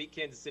think they're going to beat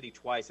Kansas City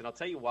twice, and I'll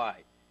tell you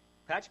why.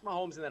 Patrick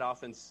Mahomes and that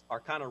offense are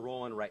kind of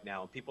rolling right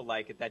now, and people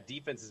like it. That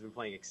defense has been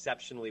playing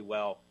exceptionally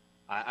well,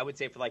 I would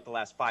say, for the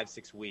last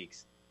 5-6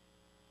 weeks.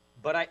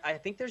 But I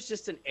think there's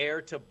just an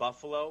air to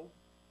Buffalo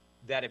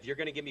that if you're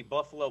going to give me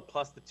Buffalo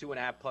plus the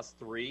 2.5 plus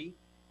 3,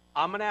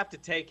 I'm going to have to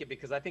take it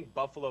because I think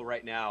Buffalo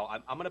right now,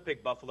 I'm going to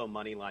pick Buffalo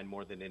money line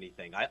more than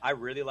anything. I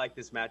really like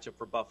this matchup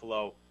for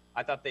Buffalo.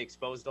 I thought they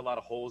exposed a lot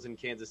of holes in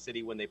Kansas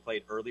City when they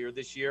played earlier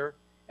this year.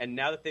 And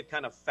now that they've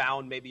kind of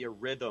found maybe a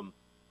rhythm,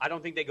 I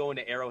don't think they go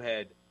into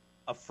Arrowhead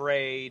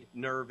afraid,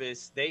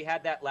 nervous. They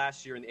had that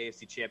last year in the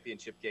AFC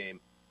Championship game.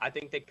 I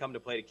think they come to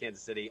play to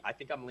Kansas City. I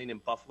think I'm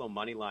leaning Buffalo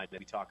money line as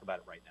we talk about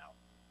it right now.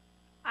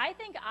 I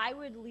think I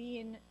would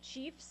lean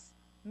Chiefs,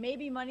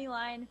 maybe money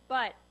line,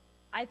 but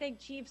I think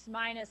Chiefs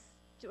minus,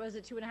 was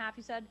it 2.5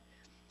 you said?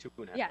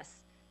 2.5.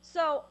 Yes.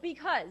 So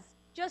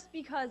just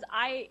because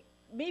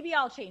maybe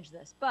I'll change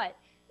this, but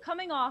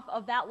coming off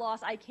of that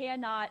loss, I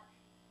cannot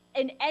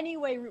in any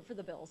way root for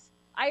the Bills.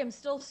 I am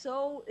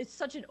still it's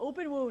such an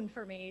open wound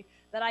for me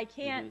that I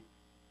can't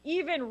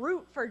even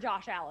root for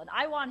Josh Allen.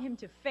 I want him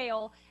to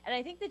fail, and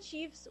I think the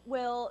Chiefs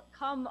will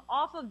come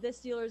off of this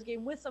Steelers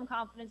game with some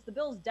confidence. The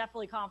Bills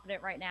definitely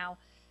confident right now,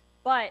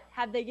 but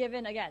have they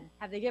given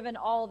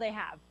all they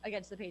have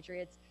against the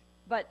Patriots?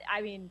 But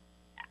I mean,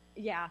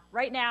 yeah,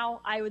 right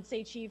now I would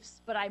say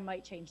Chiefs, but I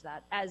might change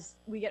that as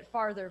we get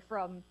farther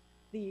from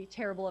the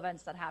terrible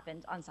events that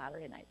happened on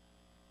Saturday night.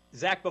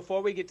 Zach,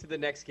 before we get to the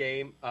next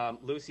game,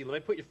 Lucy, let me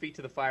put your feet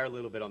to the fire a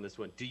little bit on this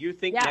one. Do you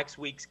think next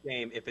week's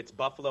game, if it's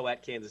Buffalo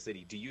at Kansas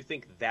City, do you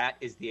think that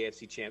is the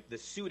the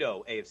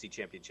pseudo AFC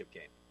Championship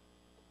game?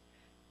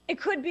 It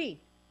could be.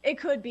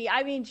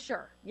 I mean,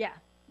 sure.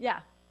 Yeah.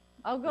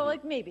 I'll go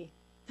like maybe.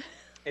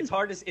 It's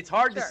hard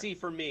to see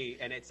for me,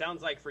 and it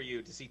sounds like for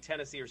you to see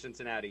Tennessee or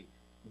Cincinnati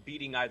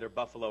beating either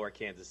Buffalo or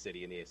Kansas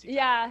City in the AFC.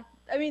 Yeah,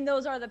 I mean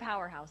those are the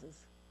powerhouses.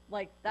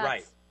 Like that's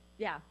right.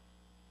 Yeah.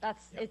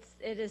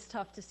 It is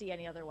tough to see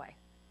any other way.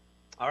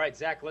 All right,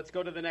 Zach, let's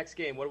go to the next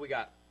game. What do we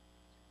got?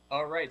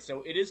 All right,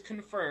 so it is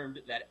confirmed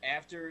that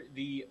after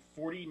the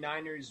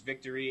 49ers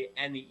victory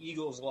and the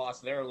Eagles loss,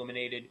 they're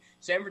eliminated.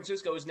 San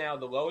Francisco is now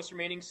the lowest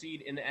remaining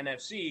seed in the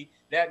NFC.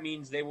 That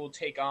means they will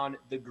take on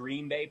the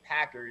Green Bay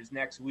Packers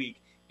next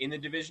week in the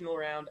divisional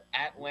round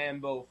at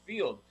Lambeau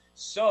Field.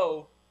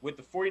 So, with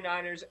the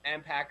 49ers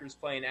and Packers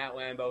playing at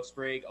Lambeau,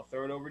 Sprague, I'll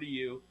throw it over to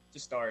you to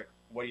start.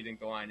 What do you think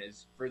the line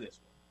is for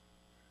this one?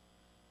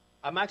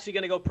 I'm actually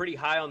going to go pretty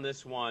high on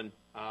this one,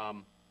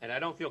 and I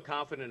don't feel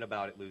confident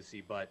about it, Lucy,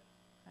 but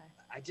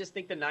I just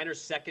think the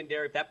Niners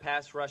secondary, if that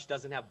pass rush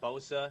doesn't have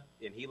Bosa,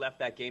 and he left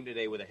that game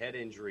today with a head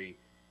injury,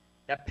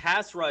 that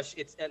pass rush,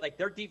 it's like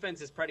their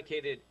defense is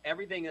predicated,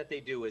 everything that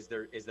they do is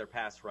their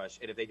pass rush,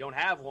 and if they don't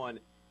have one,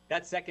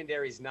 that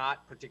secondary is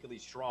not particularly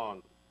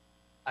strong.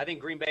 I think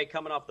Green Bay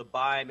coming off the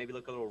bye, maybe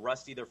look a little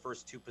rusty their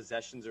first 2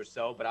 possessions or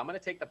so, but I'm going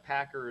to take the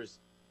Packers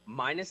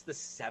minus the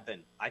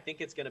 7. I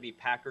think it's going to be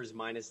Packers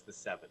minus the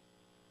 7.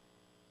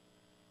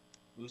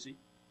 Lucy?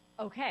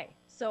 Okay,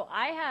 so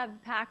I have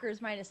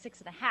Packers minus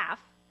 6.5.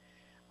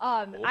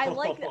 I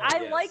like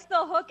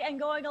the hook and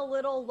going a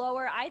little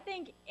lower. I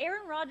think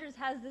Aaron Rodgers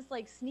has this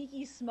like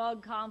sneaky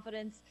smug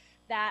confidence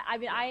that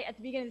I at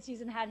the beginning of the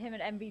season had him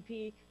at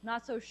MVP.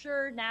 Not so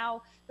sure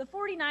now. The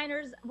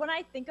 49ers, when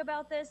I think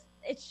about this,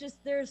 it's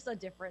just there's a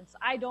difference.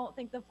 I don't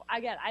think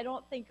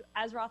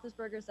as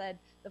Roethlisberger said,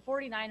 the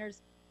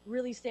 49ers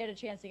really stand a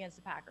chance against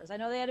the Packers. I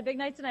know they had a big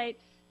night tonight,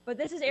 but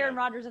this is Aaron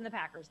Rodgers and the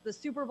Packers, the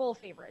Super Bowl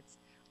favorites.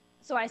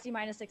 So I see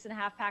minus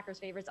 6.5 Packers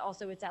favorites.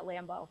 Also, it's at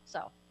Lambeau.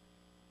 So.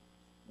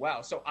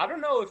 Wow. So I don't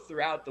know if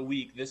throughout the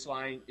week this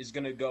line is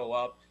going to go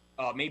up.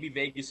 Maybe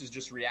Vegas is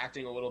just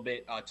reacting a little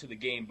bit to the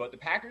game, but the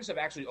Packers have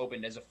actually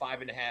opened as a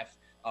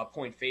 5.5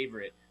 point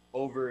favorite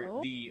over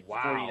the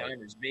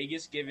 49ers.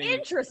 Vegas giving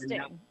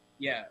interesting.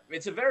 Yeah,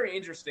 it's a very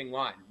interesting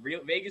line.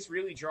 Vegas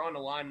really drawing a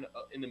line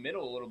in the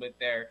middle a little bit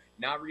there,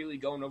 not really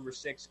going over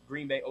 6.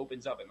 Green Bay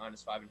opens up at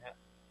minus 5.5.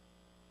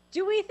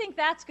 Do we think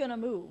that's going to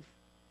move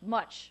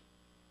much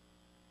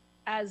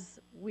as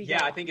we go?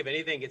 I think if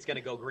anything, it's going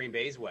to go Green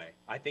Bay's way.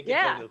 I think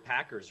it'd go to the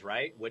Packers,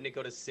 right? Wouldn't it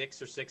go to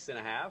 6 or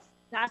 6.5?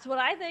 That's what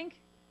I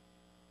think.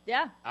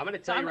 Yeah. I'm going to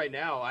tell you right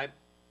now,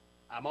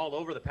 I'm all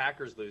over the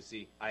Packers,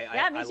 Lucy.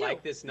 I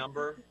like this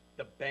number.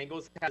 The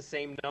Bengals have the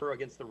same number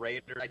against the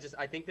Raiders.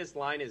 I think this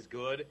line is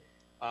good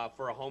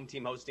for a home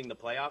team hosting the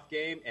playoff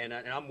game, and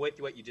I'm with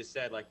you what you just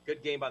said. Like,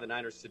 good game by the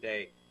Niners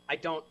today. I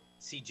don't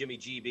see Jimmy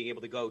G being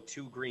able to go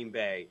to Green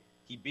Bay.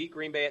 He beat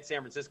Green Bay at San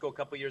Francisco a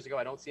couple years ago.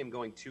 I don't see him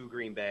going to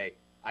Green Bay.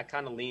 I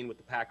kind of lean with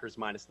the Packers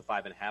minus the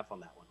 5.5 on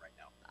that one right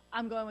now.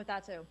 I'm going with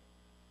that too.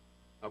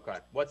 Okay.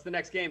 What's the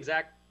next game,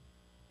 Zach?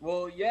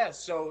 Well,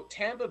 so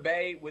Tampa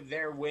Bay, with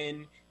their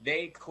win,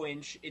 they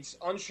clinch. It's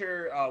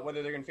unsure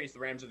whether they're going to face the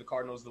Rams or the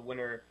Cardinals, the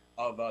winner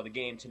of the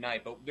game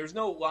tonight. But there's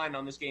no line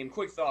on this game.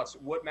 Quick thoughts.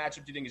 What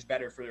matchup do you think is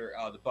better for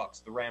the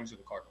Bucs, the Rams or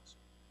the Cardinals?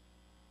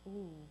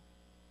 Ooh.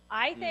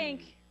 I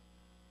think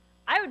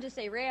I would just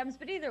say Rams,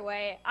 but either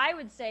way, I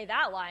would say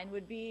that line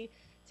would be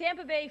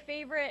Tampa Bay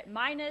favorite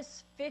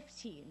minus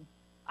 15.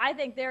 I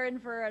think they're in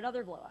for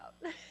another blowout.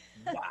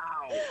 Wow.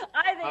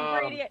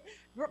 I think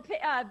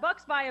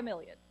Bucs by 1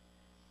 million.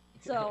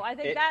 So I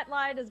think that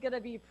line is going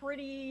to be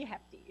pretty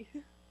hefty.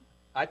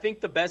 I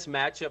think the best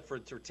matchup for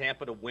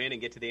Tampa to win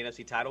and get to the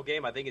NFC title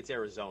game, I think it's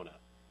Arizona.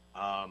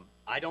 I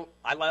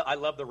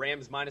love the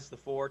Rams minus the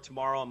 4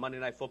 tomorrow on Monday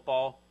Night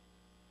Football.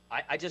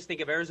 I just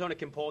think if Arizona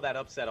can pull that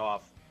upset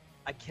off,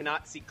 I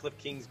cannot see Cliff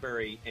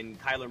Kingsbury and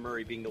Kyler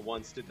Murray being the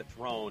ones to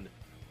dethrone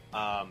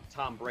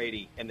Tom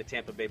Brady and the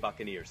Tampa Bay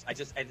Buccaneers. I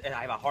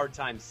have a hard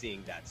time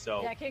seeing that.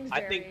 So yeah,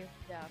 Kingsbury. I think,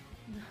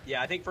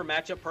 I think for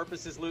matchup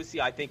purposes,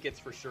 Lucy, I think it's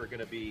for sure going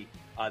to be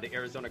the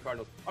Arizona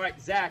Cardinals. All right,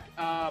 Zach,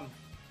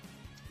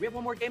 we have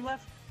one more game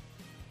left?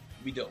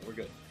 We don't. We're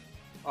good.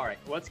 All right,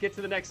 let's get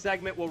to the next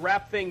segment. We'll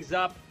wrap things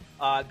up,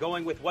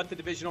 going with what the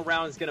divisional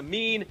round is going to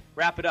mean.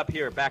 Wrap it up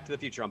here. Back to the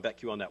Future on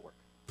BetQL Network.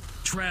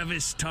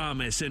 Travis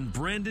Thomas and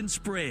Brandon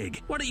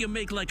Sprague. Why don't you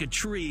make like a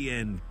tree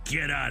and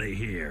get out of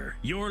here?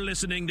 You're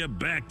listening to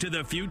Back to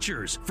the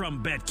Futures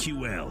from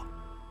BetQL.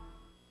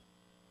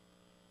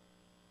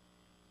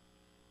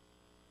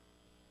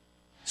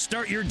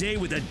 Start your day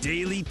with a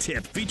daily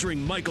tip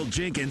featuring Michael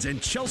Jenkins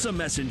and Chelsea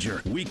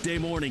Messenger. Weekday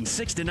morning,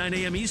 6 to 9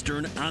 a.m.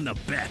 Eastern on The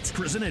Bet.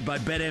 Presented by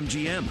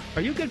BetMGM.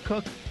 Are you a good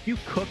cook? Do you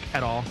cook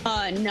at all?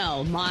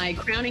 No. My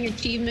crowning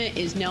achievement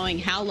is knowing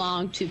how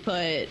long to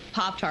put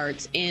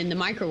Pop-Tarts in the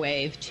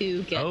microwave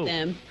to get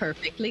them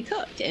perfectly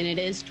cooked. And it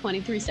is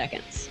 23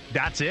 seconds.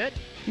 That's it?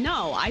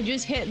 No, I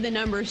just hit the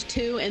numbers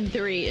 2 and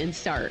 3 and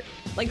start.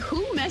 Like,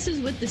 who messes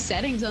with the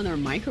settings on their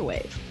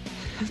microwave?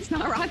 It's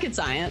not rocket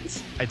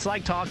science. It's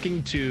like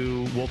talking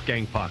to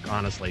Wolfgang Puck,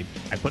 honestly.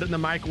 I put it in the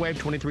microwave,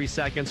 23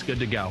 seconds, good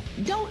to go.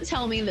 Don't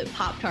tell me that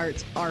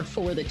Pop-Tarts are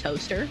for the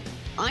toaster.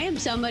 I am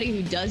somebody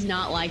who does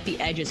not like the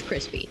edges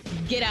crispy.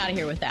 Get out of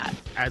here with that.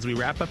 As we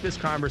wrap up this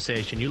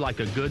conversation, you like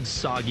a good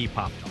soggy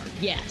Pop-Tart.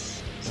 Yes.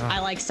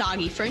 I like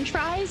soggy French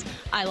fries.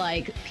 I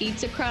like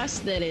pizza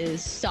crust that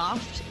is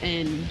soft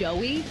and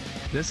doughy.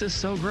 This is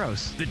so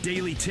gross. The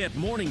Daily Tip,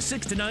 morning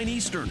 6 to 9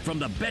 Eastern from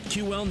the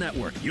BetQL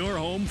Network. Your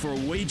home for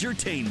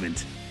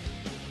wagertainment.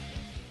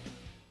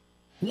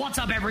 What's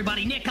up,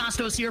 everybody? Nick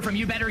Costos here from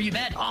You Better You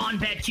Bet on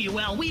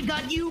BetQL. We've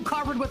got you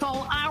covered with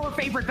all our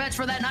favorite bets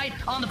for that night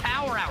on the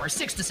Power Hour,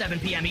 6 to 7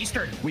 p.m.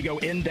 Eastern. We go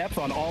in-depth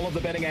on all of the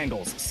betting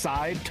angles,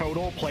 side,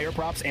 total, player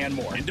props, and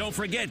more. And don't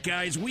forget,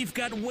 guys, we've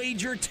got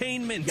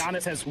wagertainment.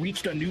 Giannis has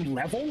reached a new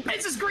level.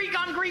 This is Greek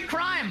on Greek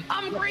crime.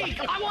 I'm Greek.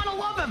 I want to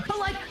love him. But,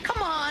 like,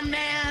 come on,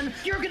 man.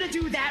 You're going to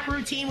do that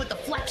routine with the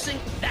flexing?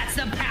 That's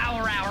the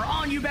Power Hour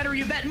on You Better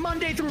You Bet,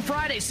 Monday through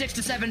Friday, 6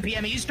 to 7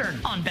 p.m. Eastern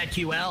on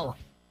BetQL.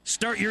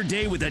 Start your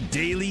day with a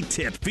daily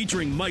tip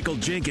featuring Michael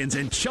Jenkins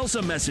and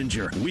Chelsea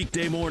Messenger.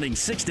 Weekday morning,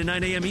 6 to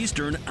 9 a.m.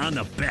 Eastern on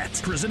The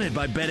Bet. Presented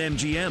by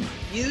BetMGM.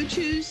 You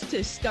choose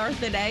to start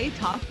the day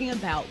talking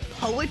about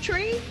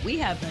poetry? We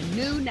have a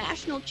new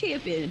national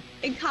champion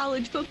in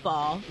college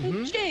football,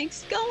 and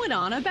Jenks going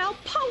on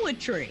about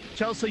poetry.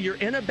 Chelsea, you're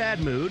in a bad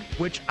mood,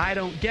 which I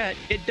don't get.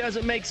 It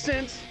doesn't make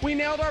sense. We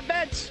nailed our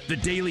bets. The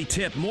Daily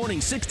Tip,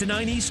 morning 6 to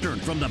 9 Eastern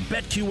from the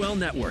BetQL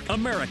Network.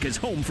 America's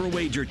home for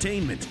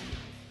wagertainment.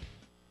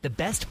 The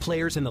best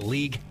players in the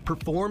league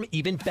perform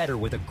even better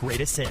with a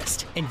great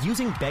assist. And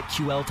using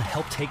BetQL to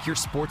help take your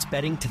sports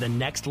betting to the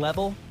next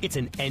level, it's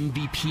an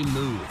MVP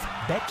move.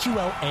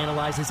 BetQL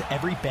analyzes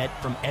every bet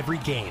from every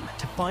game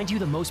to find you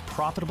the most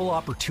profitable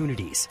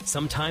opportunities.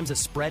 Sometimes a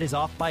spread is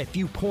off by a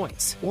few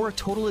points, or a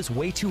total is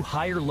way too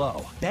high or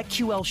low.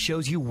 BetQL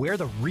shows you where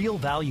the real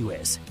value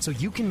is, so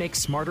you can make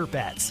smarter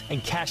bets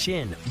and cash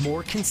in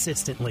more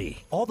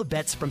consistently. All the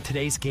bets from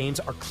today's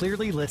games are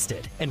clearly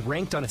listed and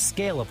ranked on a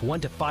scale of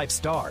 1 to 5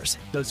 stars.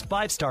 Those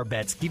 5-star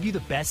bets give you the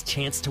best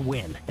chance to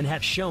win and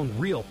have shown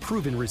real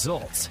proven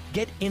results.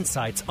 Get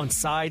insights on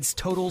sides,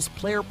 totals,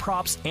 player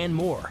props, and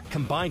more,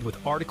 combined with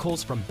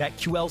articles from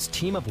BetQL's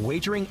team of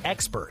wagering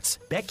experts.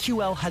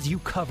 BetQL has you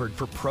covered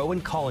for pro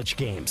and college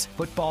games,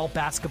 football,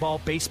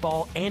 basketball,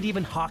 baseball, and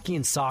even hockey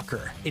and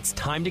soccer. It's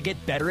time to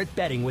get better at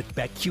betting with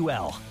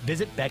BetQL.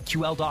 Visit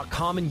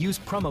BetQL.com and use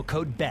promo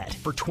code BET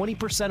for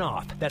 20%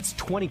 off. That's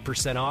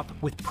 20% off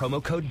with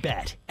promo code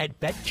BET at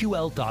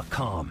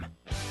BetQL.com.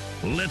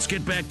 Let's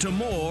get back to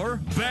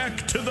more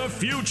Back to the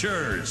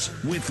Futures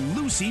with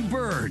Lucy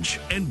Burge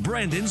and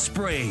Brandon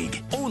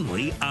Sprague,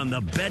 only on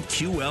the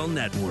BetQL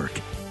Network.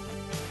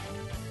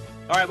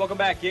 All right, welcome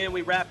back in.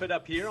 We wrap it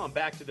up here on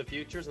Back to the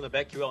Futures on the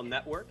BetQL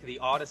Network, the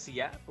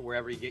Odyssey app, or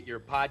wherever you get your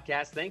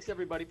podcast. Thanks,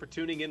 everybody, for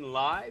tuning in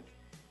live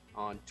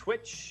on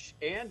Twitch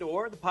and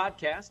or the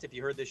podcast if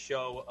you heard this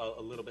show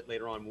a little bit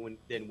later on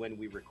than when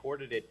we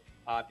recorded it.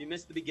 If you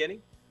missed the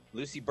beginning,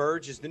 Lucy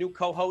Burge is the new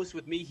co-host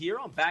with me here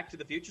on Back to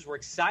the Futures. We're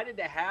excited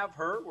to have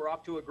her. We're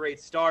off to a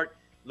great start.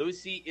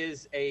 Lucy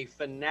is a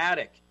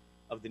fanatic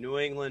of the New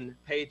England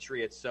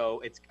Patriots,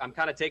 so I'm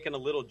kind of taking a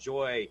little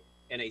joy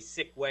in a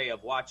sick way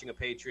of watching a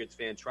Patriots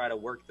fan try to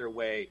work their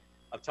way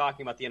of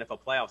talking about the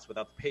NFL playoffs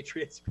without the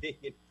Patriots being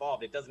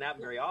involved. It doesn't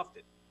happen very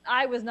often.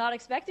 I was not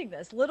expecting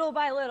this. Little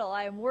by little,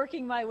 I am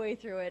working my way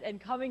through it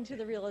and coming to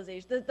the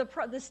realization,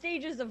 the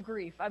stages of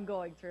grief I'm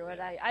going through.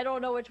 And I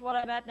don't know which one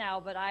I'm at now,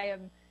 but I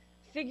am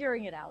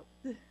figuring it out.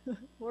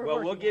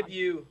 We'll give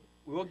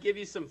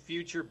you some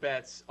future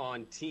bets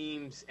on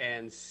teams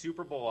and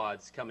Super Bowl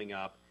odds coming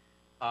up.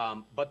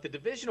 But the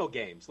divisional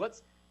games,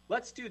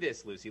 let's do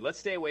this, Lucy. Let's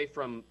stay away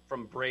from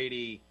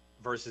Brady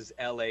versus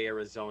LA,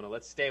 Arizona.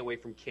 Let's stay away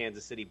from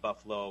Kansas City,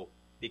 Buffalo,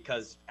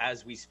 because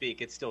as we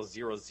speak, it's still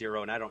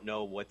 0-0, and I don't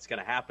know what's going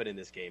to happen in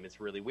this game. It's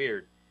really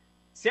weird.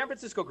 San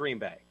Francisco, Green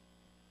Bay.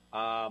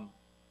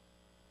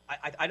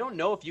 I don't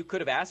know if you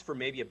could have asked for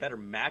maybe a better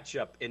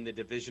matchup in the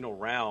divisional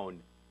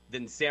round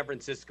than San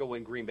Francisco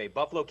and Green Bay.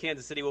 Buffalo,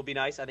 Kansas City will be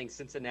nice. I think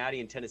Cincinnati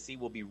and Tennessee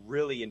will be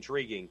really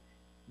intriguing.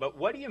 But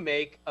what do you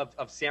make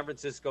of San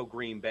Francisco,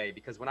 Green Bay?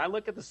 Because when I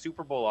look at the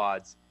Super Bowl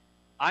odds,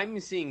 I'm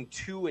seeing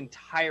two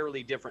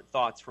entirely different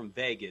thoughts from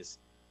Vegas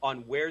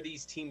on where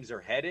these teams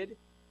are headed.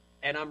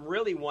 And I'm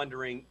really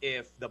wondering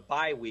if the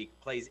bye week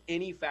plays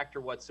any factor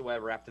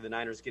whatsoever after the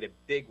Niners get a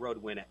big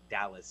road win at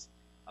Dallas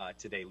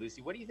today.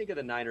 Lucy, what do you think of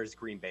the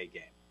Niners-Green Bay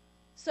game?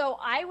 So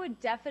I would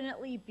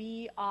definitely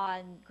be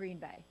on Green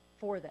Bay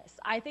for this.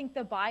 I think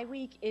the bye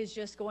week is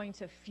just going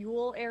to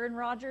fuel Aaron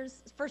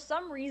Rodgers. For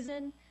some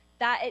reason,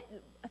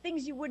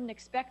 things you wouldn't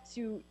expect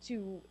to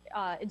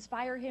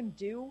inspire him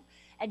do.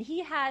 And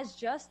he has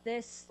just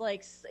this,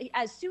 like,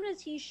 as soon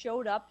as he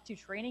showed up to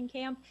training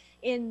camp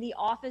in the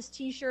Office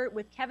t-shirt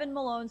with Kevin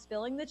Malone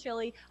spilling the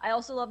chili. I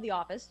also love The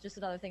Office, just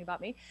another thing about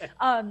me.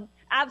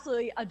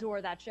 Absolutely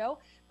adore that show.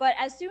 But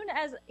as soon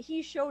as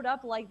he showed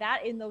up like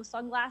that in those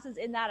sunglasses,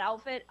 in that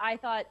outfit, I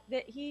thought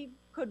that he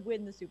could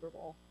win the Super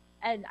Bowl.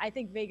 And I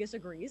think Vegas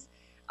agrees.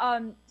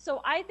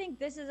 So I think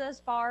this is as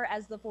far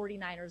as the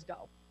 49ers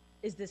go,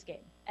 is this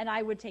game. And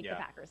I would take the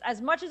Packers.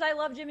 As much as I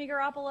love Jimmy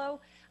Garoppolo,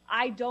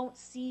 I don't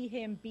see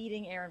him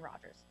beating Aaron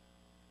Rodgers.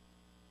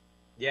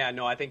 Yeah,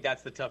 no, I think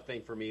that's the tough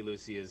thing for me,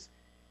 Lucy, is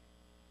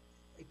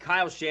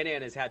Kyle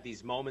Shanahan has had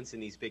these moments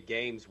in these big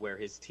games where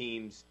his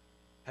teams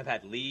have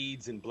had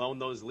leads and blown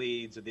those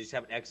leads, or they just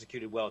haven't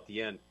executed well at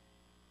the end.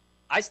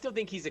 I still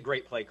think he's a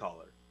great play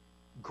caller.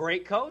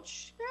 Great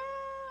coach?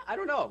 I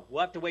don't know.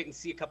 We'll have to wait and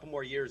see a couple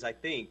more years, I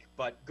think,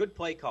 but good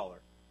play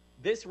caller.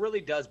 This really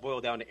does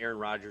boil down to Aaron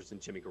Rodgers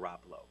and Jimmy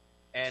Garoppolo.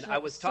 And I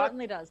was talking.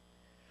 Certainly does.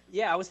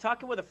 Yeah, I was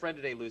talking with a friend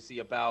today, Lucy,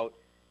 about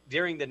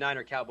during the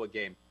Niner-Cowboy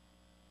game,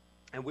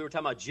 and we were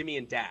talking about Jimmy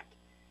and Dak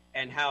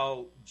and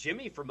how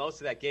Jimmy, for most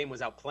of that game,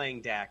 was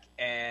outplaying Dak,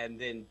 and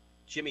then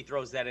Jimmy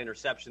throws that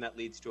interception that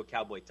leads to a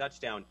Cowboy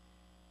touchdown.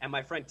 And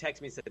my friend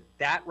texted me and said,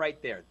 that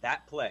right there,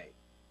 that play,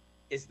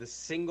 is the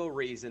single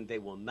reason they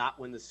will not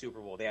win the Super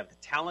Bowl. They have the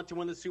talent to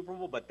win the Super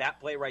Bowl, but that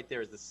play right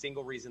there is the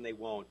single reason they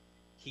won't.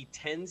 He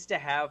tends to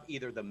have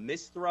either the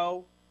missed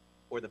throw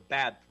or the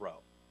bad throw.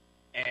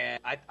 And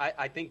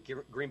I think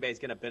Green Bay is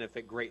going to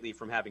benefit greatly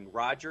from having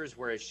Rodgers,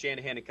 whereas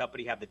Shanahan and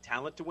company have the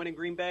talent to win in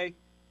Green Bay,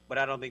 but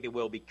I don't think they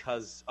will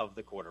because of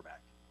the quarterback.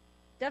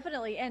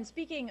 Definitely. And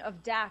speaking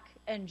of Dak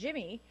and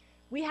Jimmy,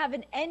 we have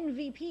an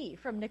MVP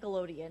from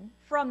Nickelodeon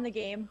from the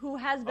game who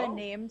has been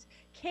named.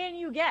 Can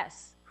you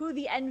guess who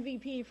the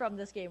MVP from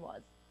this game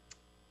was?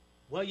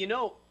 Well, you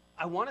know,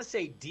 I want to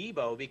say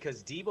Debo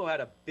because Debo had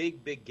a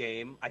big, big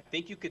game. I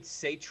think you could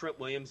say Trent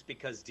Williams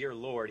because, dear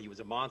Lord, he was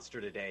a monster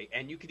today.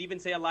 And you could even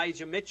say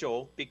Elijah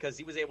Mitchell because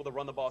he was able to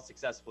run the ball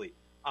successfully.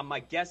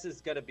 My guess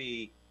is going to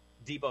be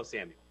Debo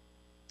Samuel.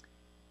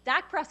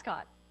 Dak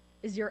Prescott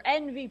is your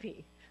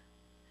MVP.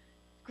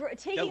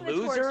 Taking the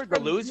loser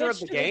of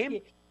the game?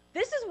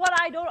 This is what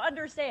I don't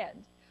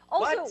understand.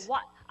 Also,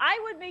 what? I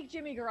would make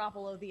Jimmy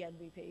Garoppolo the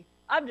MVP.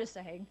 I'm just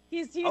saying.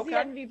 He's the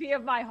MVP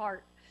of my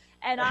heart.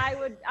 And I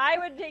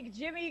would take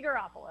Jimmy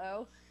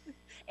Garoppolo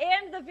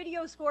and the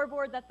video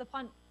scoreboard that the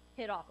punt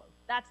hit off of.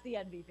 That's the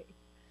MVP.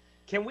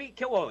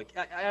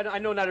 I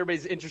know not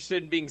everybody's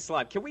interested in being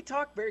slimed. Can we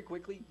talk very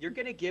quickly? You're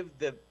going to give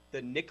the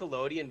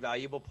Nickelodeon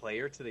valuable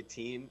player to the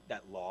team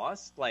that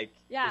lost?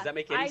 Does that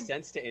make any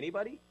sense to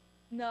anybody?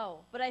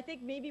 No, but I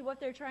think maybe what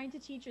they're trying to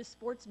teach is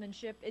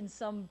sportsmanship in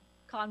some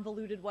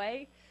convoluted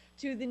way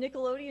to the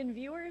Nickelodeon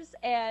viewers,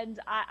 and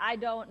I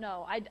don't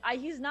know.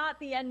 He's not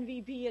the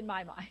MVP in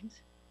my mind.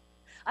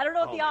 I don't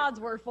know what the odds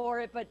were for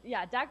it, but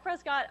yeah, Dak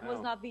Prescott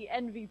was not the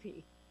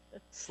MVP.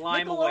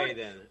 Slime away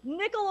then.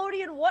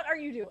 Nickelodeon, what are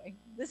you doing?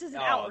 This is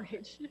an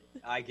outrage.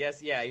 I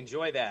guess,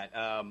 enjoy that.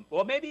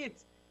 Well, maybe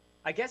it's,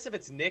 I guess if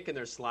it's Nick and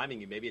they're sliming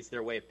you, maybe it's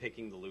their way of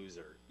picking the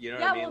loser. You know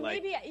what I mean? Well,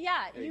 maybe,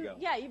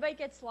 you might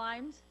get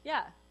slimed.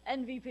 Yeah,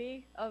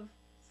 MVP of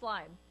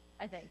slime,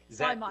 I think.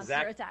 Slime monster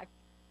attack.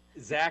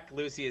 Zach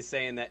Lucy is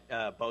saying that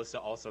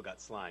Bosa also got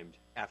slimed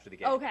after the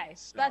game. Okay,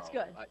 so, that's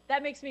good.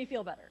 That makes me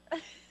feel better.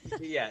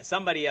 Yeah,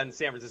 somebody in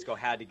San Francisco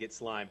had to get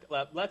slimed.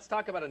 Let's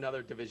talk about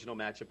another divisional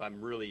matchup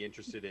I'm really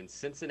interested in,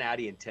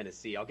 Cincinnati and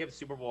Tennessee. I'll give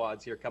Super Bowl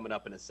odds here coming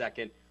up in a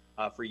second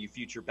for you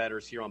future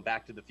bettors here on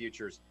Back to the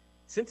Futures.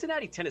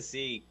 Cincinnati,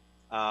 Tennessee,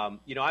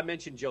 I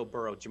mentioned Joe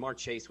Burrow. Jamar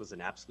Chase was an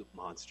absolute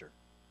monster.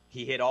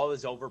 He hit all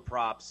his over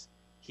props.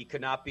 He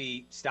could not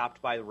be stopped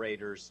by the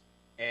Raiders.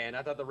 And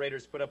I thought the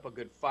Raiders put up a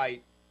good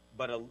fight,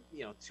 but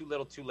too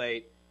little, too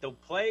late. The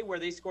play where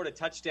they scored a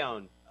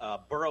touchdown,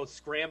 Burrow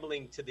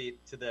scrambling to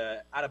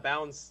the out of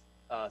bounds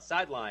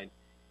sideline,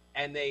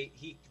 and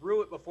he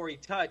threw it before he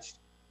touched.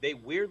 They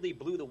weirdly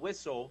blew the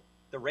whistle.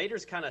 The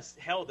Raiders kind of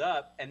held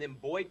up, and then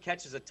Boyd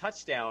catches a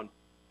touchdown,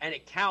 and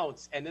it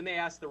counts. And then they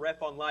asked the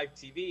ref on live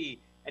TV,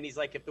 and he's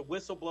like, if the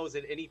whistle blows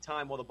at any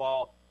time while the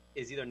ball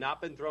is either not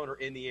been thrown or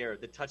in the air,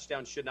 the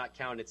touchdown should not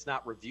count. It's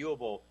not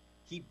reviewable.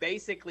 He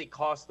basically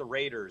cost the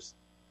Raiders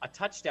a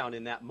touchdown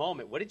in that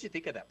moment. What did you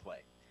think of that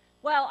play?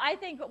 Well, I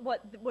think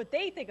what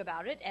they think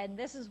about it, and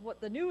this is what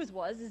the news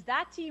was, is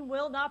that team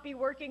will not be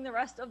working the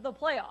rest of the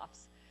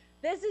playoffs.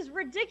 This is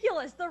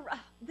ridiculous.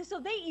 So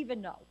they even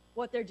know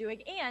what they're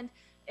doing. And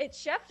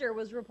Schefter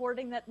was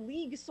reporting that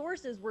league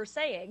sources were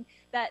saying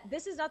that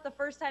this is not the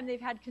first time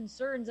they've had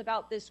concerns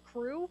about this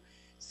crew.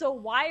 So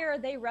why are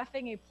they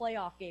reffing a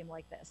playoff game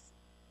like this?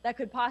 that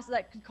could cost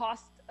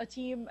a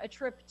team a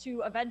trip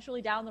to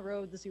eventually down the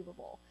road the Super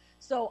Bowl.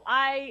 So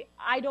I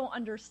don't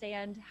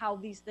understand how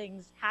these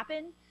things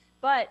happen,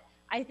 but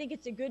I think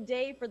it's a good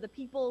day for the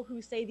people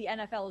who say the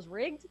NFL is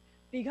rigged,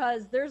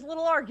 because there's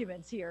little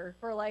arguments here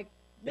for like,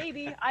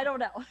 maybe, I don't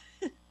know.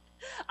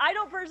 I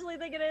don't personally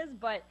think it is,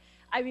 but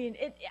I mean,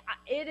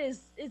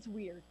 it's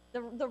weird. The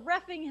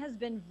reffing has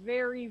been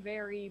very,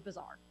 very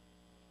bizarre.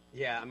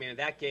 Yeah, I mean,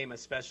 that game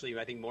especially,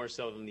 I think more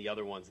so than the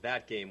other ones,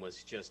 that game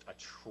was just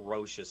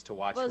atrocious to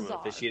watch from an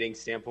officiating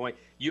standpoint.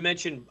 You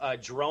mentioned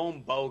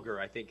Jerome Boger,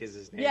 I think is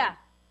his name. Yeah.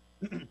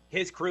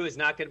 His crew is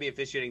not going to be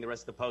officiating the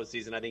rest of the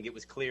postseason. I think it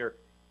was clear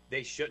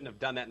they shouldn't have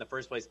done that in the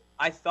first place.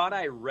 I thought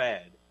I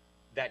read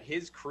that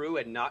his crew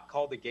had not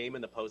called the game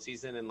in the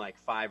postseason in like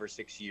 5 or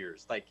 6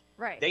 years. Like,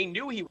 right. They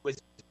knew he was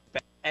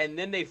bad, and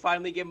then they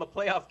finally gave him a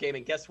playoff game,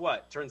 and guess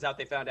what? Turns out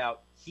they found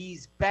out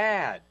he's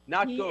bad,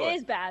 not good. He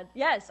is bad.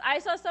 Yes, I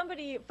saw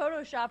somebody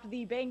photoshopped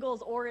the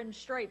Bengals orange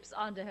stripes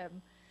onto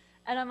him,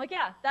 and I'm like,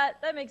 yeah, that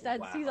makes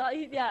sense. Wow.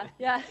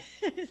 Yeah.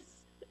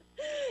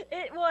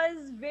 It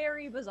was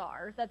very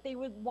bizarre that they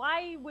would.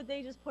 Why would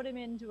they just put him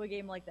into a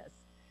game like this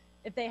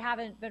if they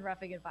haven't been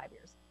reffing in 5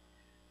 years?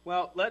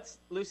 Well,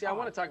 Lucy, I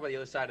want to talk about the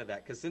other side of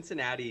that, because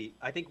Cincinnati,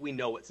 I think we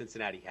know what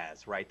Cincinnati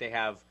has, right? They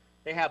have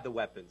the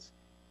weapons.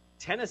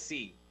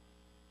 Tennessee,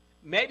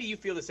 maybe you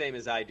feel the same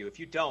as I do. If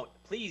you don't,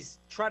 please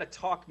try to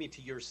talk me to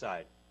your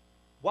side.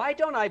 Why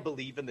don't I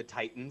believe in the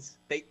Titans?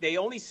 They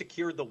only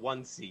secured the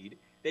 1 seed.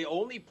 They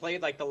only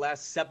played like the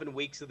last 7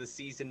 weeks of the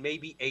season,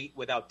 maybe 8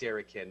 without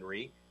Derrick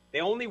Henry.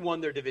 They only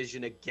won their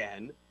division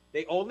again.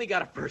 They only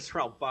got a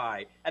first-round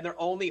bye, and they're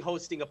only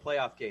hosting a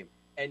playoff game.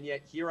 And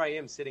yet here I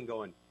am sitting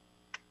going,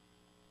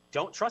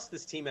 don't trust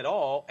this team at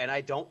all, and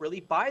I don't really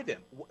buy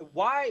them.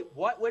 Why?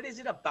 What is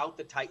it about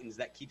the Titans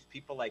that keeps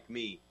people like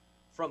me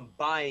from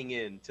buying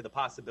into the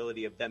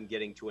possibility of them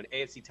getting to an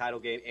AFC title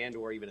game and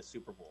or even a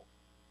Super Bowl?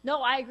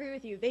 No, I agree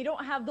with you. They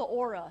don't have the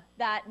aura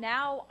that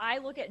now I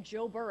look at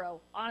Joe Burrow,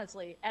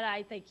 honestly, and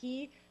I think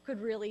he could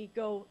really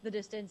go the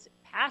distance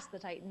past the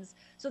Titans.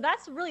 So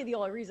that's really the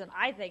only reason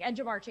I think, and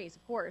Jamar Chase,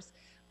 of course.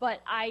 But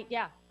I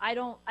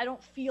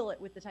don't feel it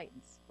with the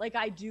Titans like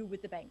I do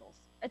with the Bengals.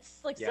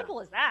 It's like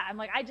simple as that. I'm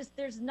like,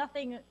 there's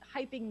nothing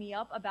hyping me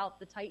up about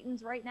the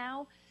Titans right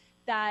now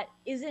that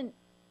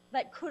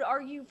could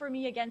argue for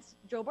me against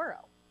Joe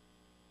Burrow.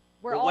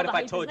 What if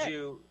I told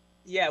you?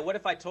 Yeah, what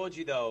if I told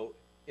you though?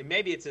 And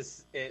maybe it's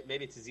as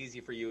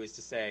easy for you as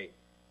to say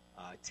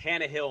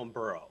Tannehill and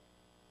Burrow,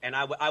 and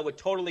I would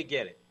totally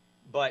get it.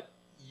 But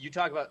you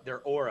talk about their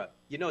aura.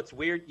 You know, it's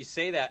weird. You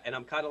say that, and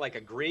I'm kind of like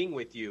agreeing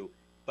with you.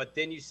 But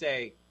then you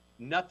say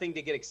nothing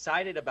to get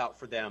excited about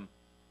for them.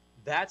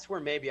 That's where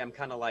maybe I'm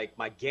kind of like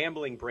my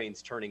gambling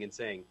brain's turning and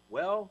saying,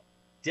 well,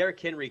 Derrick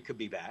Henry could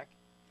be back.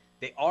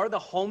 They are the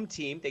home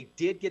team. They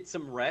did get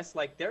some rest.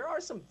 Like, there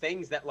are some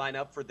things that line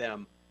up for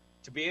them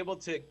to be able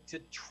to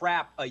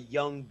trap a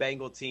young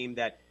Bengal team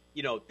that,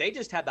 you know, they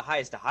just had the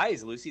highest of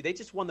highs, Lucy. They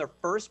just won their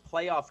first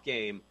playoff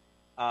game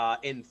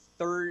in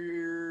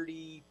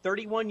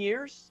 31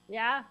 years.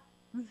 Yeah.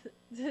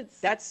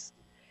 That's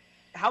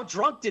how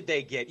drunk did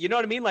they get? You know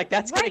what I mean? Like,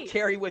 that's going to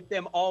carry with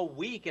them all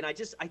week. And I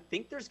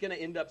think there's going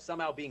to end up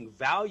somehow being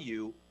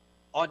value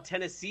on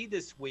Tennessee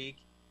this week,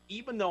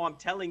 even though I'm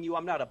telling you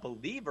I'm not a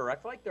believer. I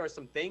feel like there are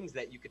some things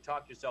that you could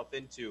talk yourself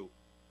into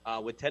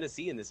with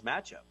Tennessee in this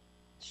matchup.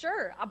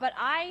 Sure, but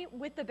I,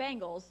 with the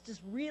Bengals,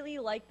 just really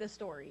like the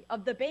story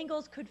of the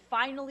Bengals could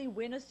finally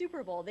win a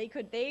Super Bowl.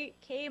 They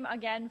came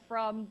again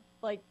from,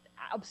 like,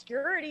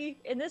 obscurity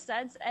in this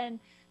sense, and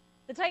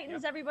the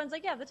Titans, everyone's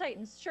like, yeah, the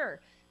Titans, sure.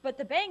 But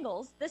the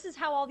Bengals, this is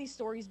how all these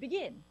stories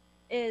begin,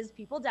 is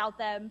people doubt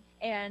them,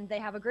 and they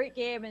have a great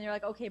game, and they're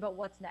like, okay, but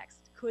what's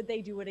next? Could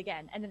they do it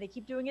again? And then they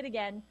keep doing it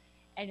again.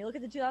 And you look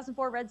at the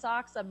 2004 Red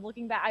Sox, I'm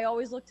looking back, I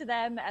always look to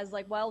them as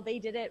like, well, they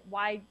did it.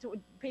 Why?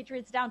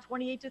 Patriots down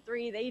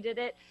 28-3, they did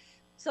it.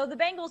 So the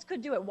Bengals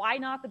could do it. Why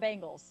not the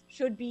Bengals?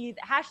 Should be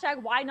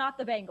hashtag why not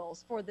the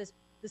Bengals for this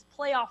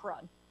playoff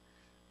run.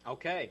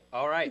 Okay.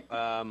 All right.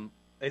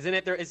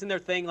 Isn't there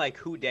thing like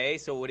who day?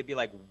 So would it be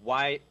like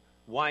why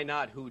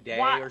not who day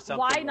or something?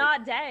 Why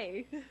not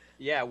day?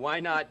 Yeah, why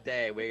not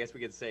day? I guess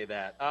we could say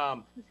that.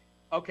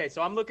 Okay,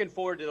 so I'm looking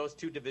forward to those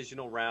 2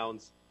 divisional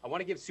rounds. I want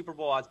to give Super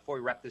Bowl odds before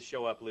we wrap this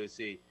show up,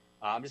 Lucy.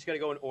 I'm just going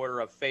to go in order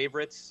of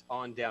favorites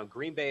on down.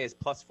 Green Bay is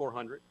plus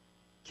 400.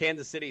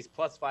 Kansas City is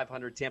plus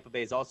 500. Tampa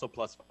Bay is also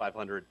plus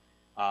 500.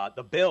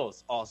 The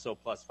Bills also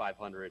plus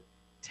 500.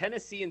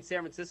 Tennessee and San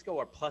Francisco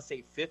are plus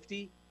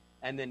 850.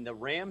 And then the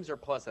Rams are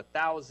plus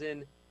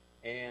 1,000.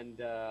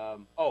 And,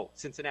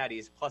 Cincinnati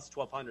is plus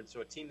 1,200.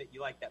 So a team that you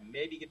like that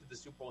maybe get to the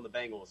Super Bowl and the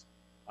Bengals,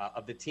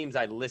 of the teams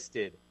I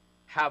listed,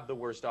 have the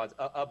worst odds.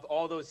 Of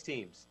all those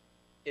teams,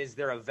 is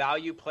there a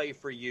value play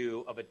for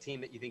you of a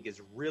team that you think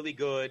is really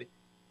good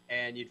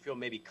and you'd feel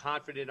maybe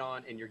confident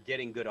on and you're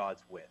getting good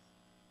odds with?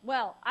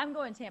 Well, I'm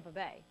going Tampa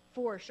Bay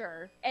for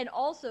sure. And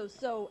also,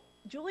 so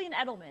Julian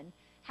Edelman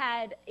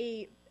had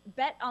a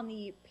bet on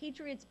the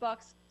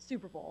Patriots-Bucks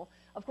Super Bowl.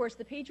 Of course,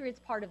 the Patriots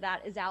part of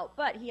that is out,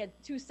 but he had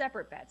 2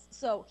 separate bets.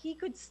 So he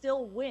could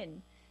still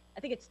win I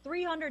think it's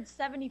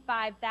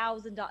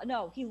 $375,000.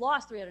 No, he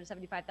lost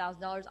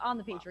 $375,000 on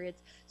the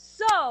Patriots.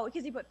 So,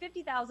 because he put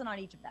 $50,000 on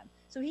each of them.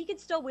 So he could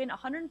still win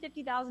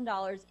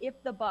 $150,000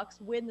 if the Bucs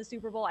win the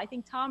Super Bowl. I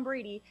think Tom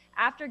Brady,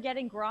 after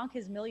getting Gronk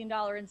his $1 million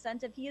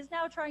incentive, he is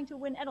now trying to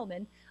win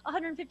Edelman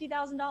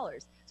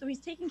 $150,000. So he's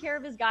taking care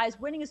of his guys,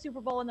 winning a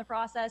Super Bowl in the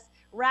process,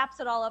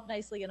 wraps it all up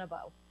nicely in a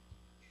bow.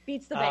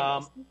 Beats the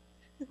Bengals.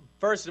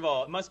 First of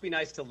all, it must be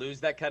nice to lose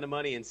that kind of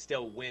money and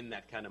still win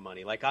that kind of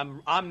money. Like,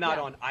 I'm not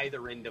on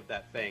either end of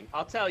that thing.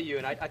 I'll tell you,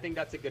 and I think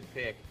that's a good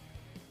pick.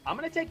 I'm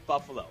going to take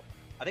Buffalo.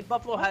 I think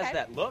Buffalo has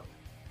that look.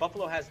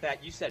 Buffalo has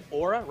that, you said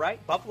aura, right?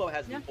 Buffalo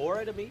has the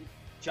aura to me.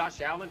 Josh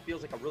Allen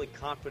feels like a really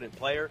confident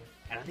player,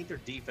 and I think their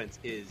defense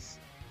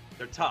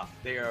they're tough.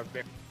 They are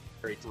very,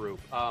 very through.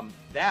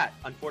 That,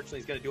 unfortunately,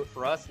 is going to do it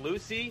for us.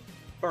 Lucy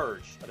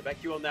Burge of the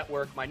BetQL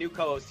Network, my new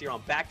co-host here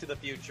on Back to the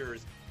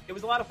Futures. It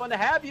was a lot of fun to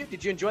have you.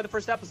 Did you enjoy the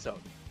first episode?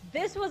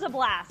 This was a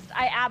blast.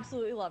 I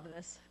absolutely love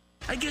this.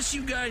 I guess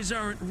you guys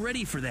aren't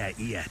ready for that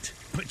yet,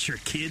 but your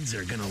kids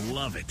are going to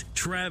love it.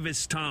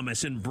 Travis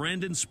Thomas and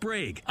Brandon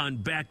Sprague on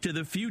Back to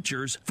the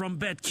Futures from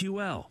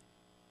BetQL.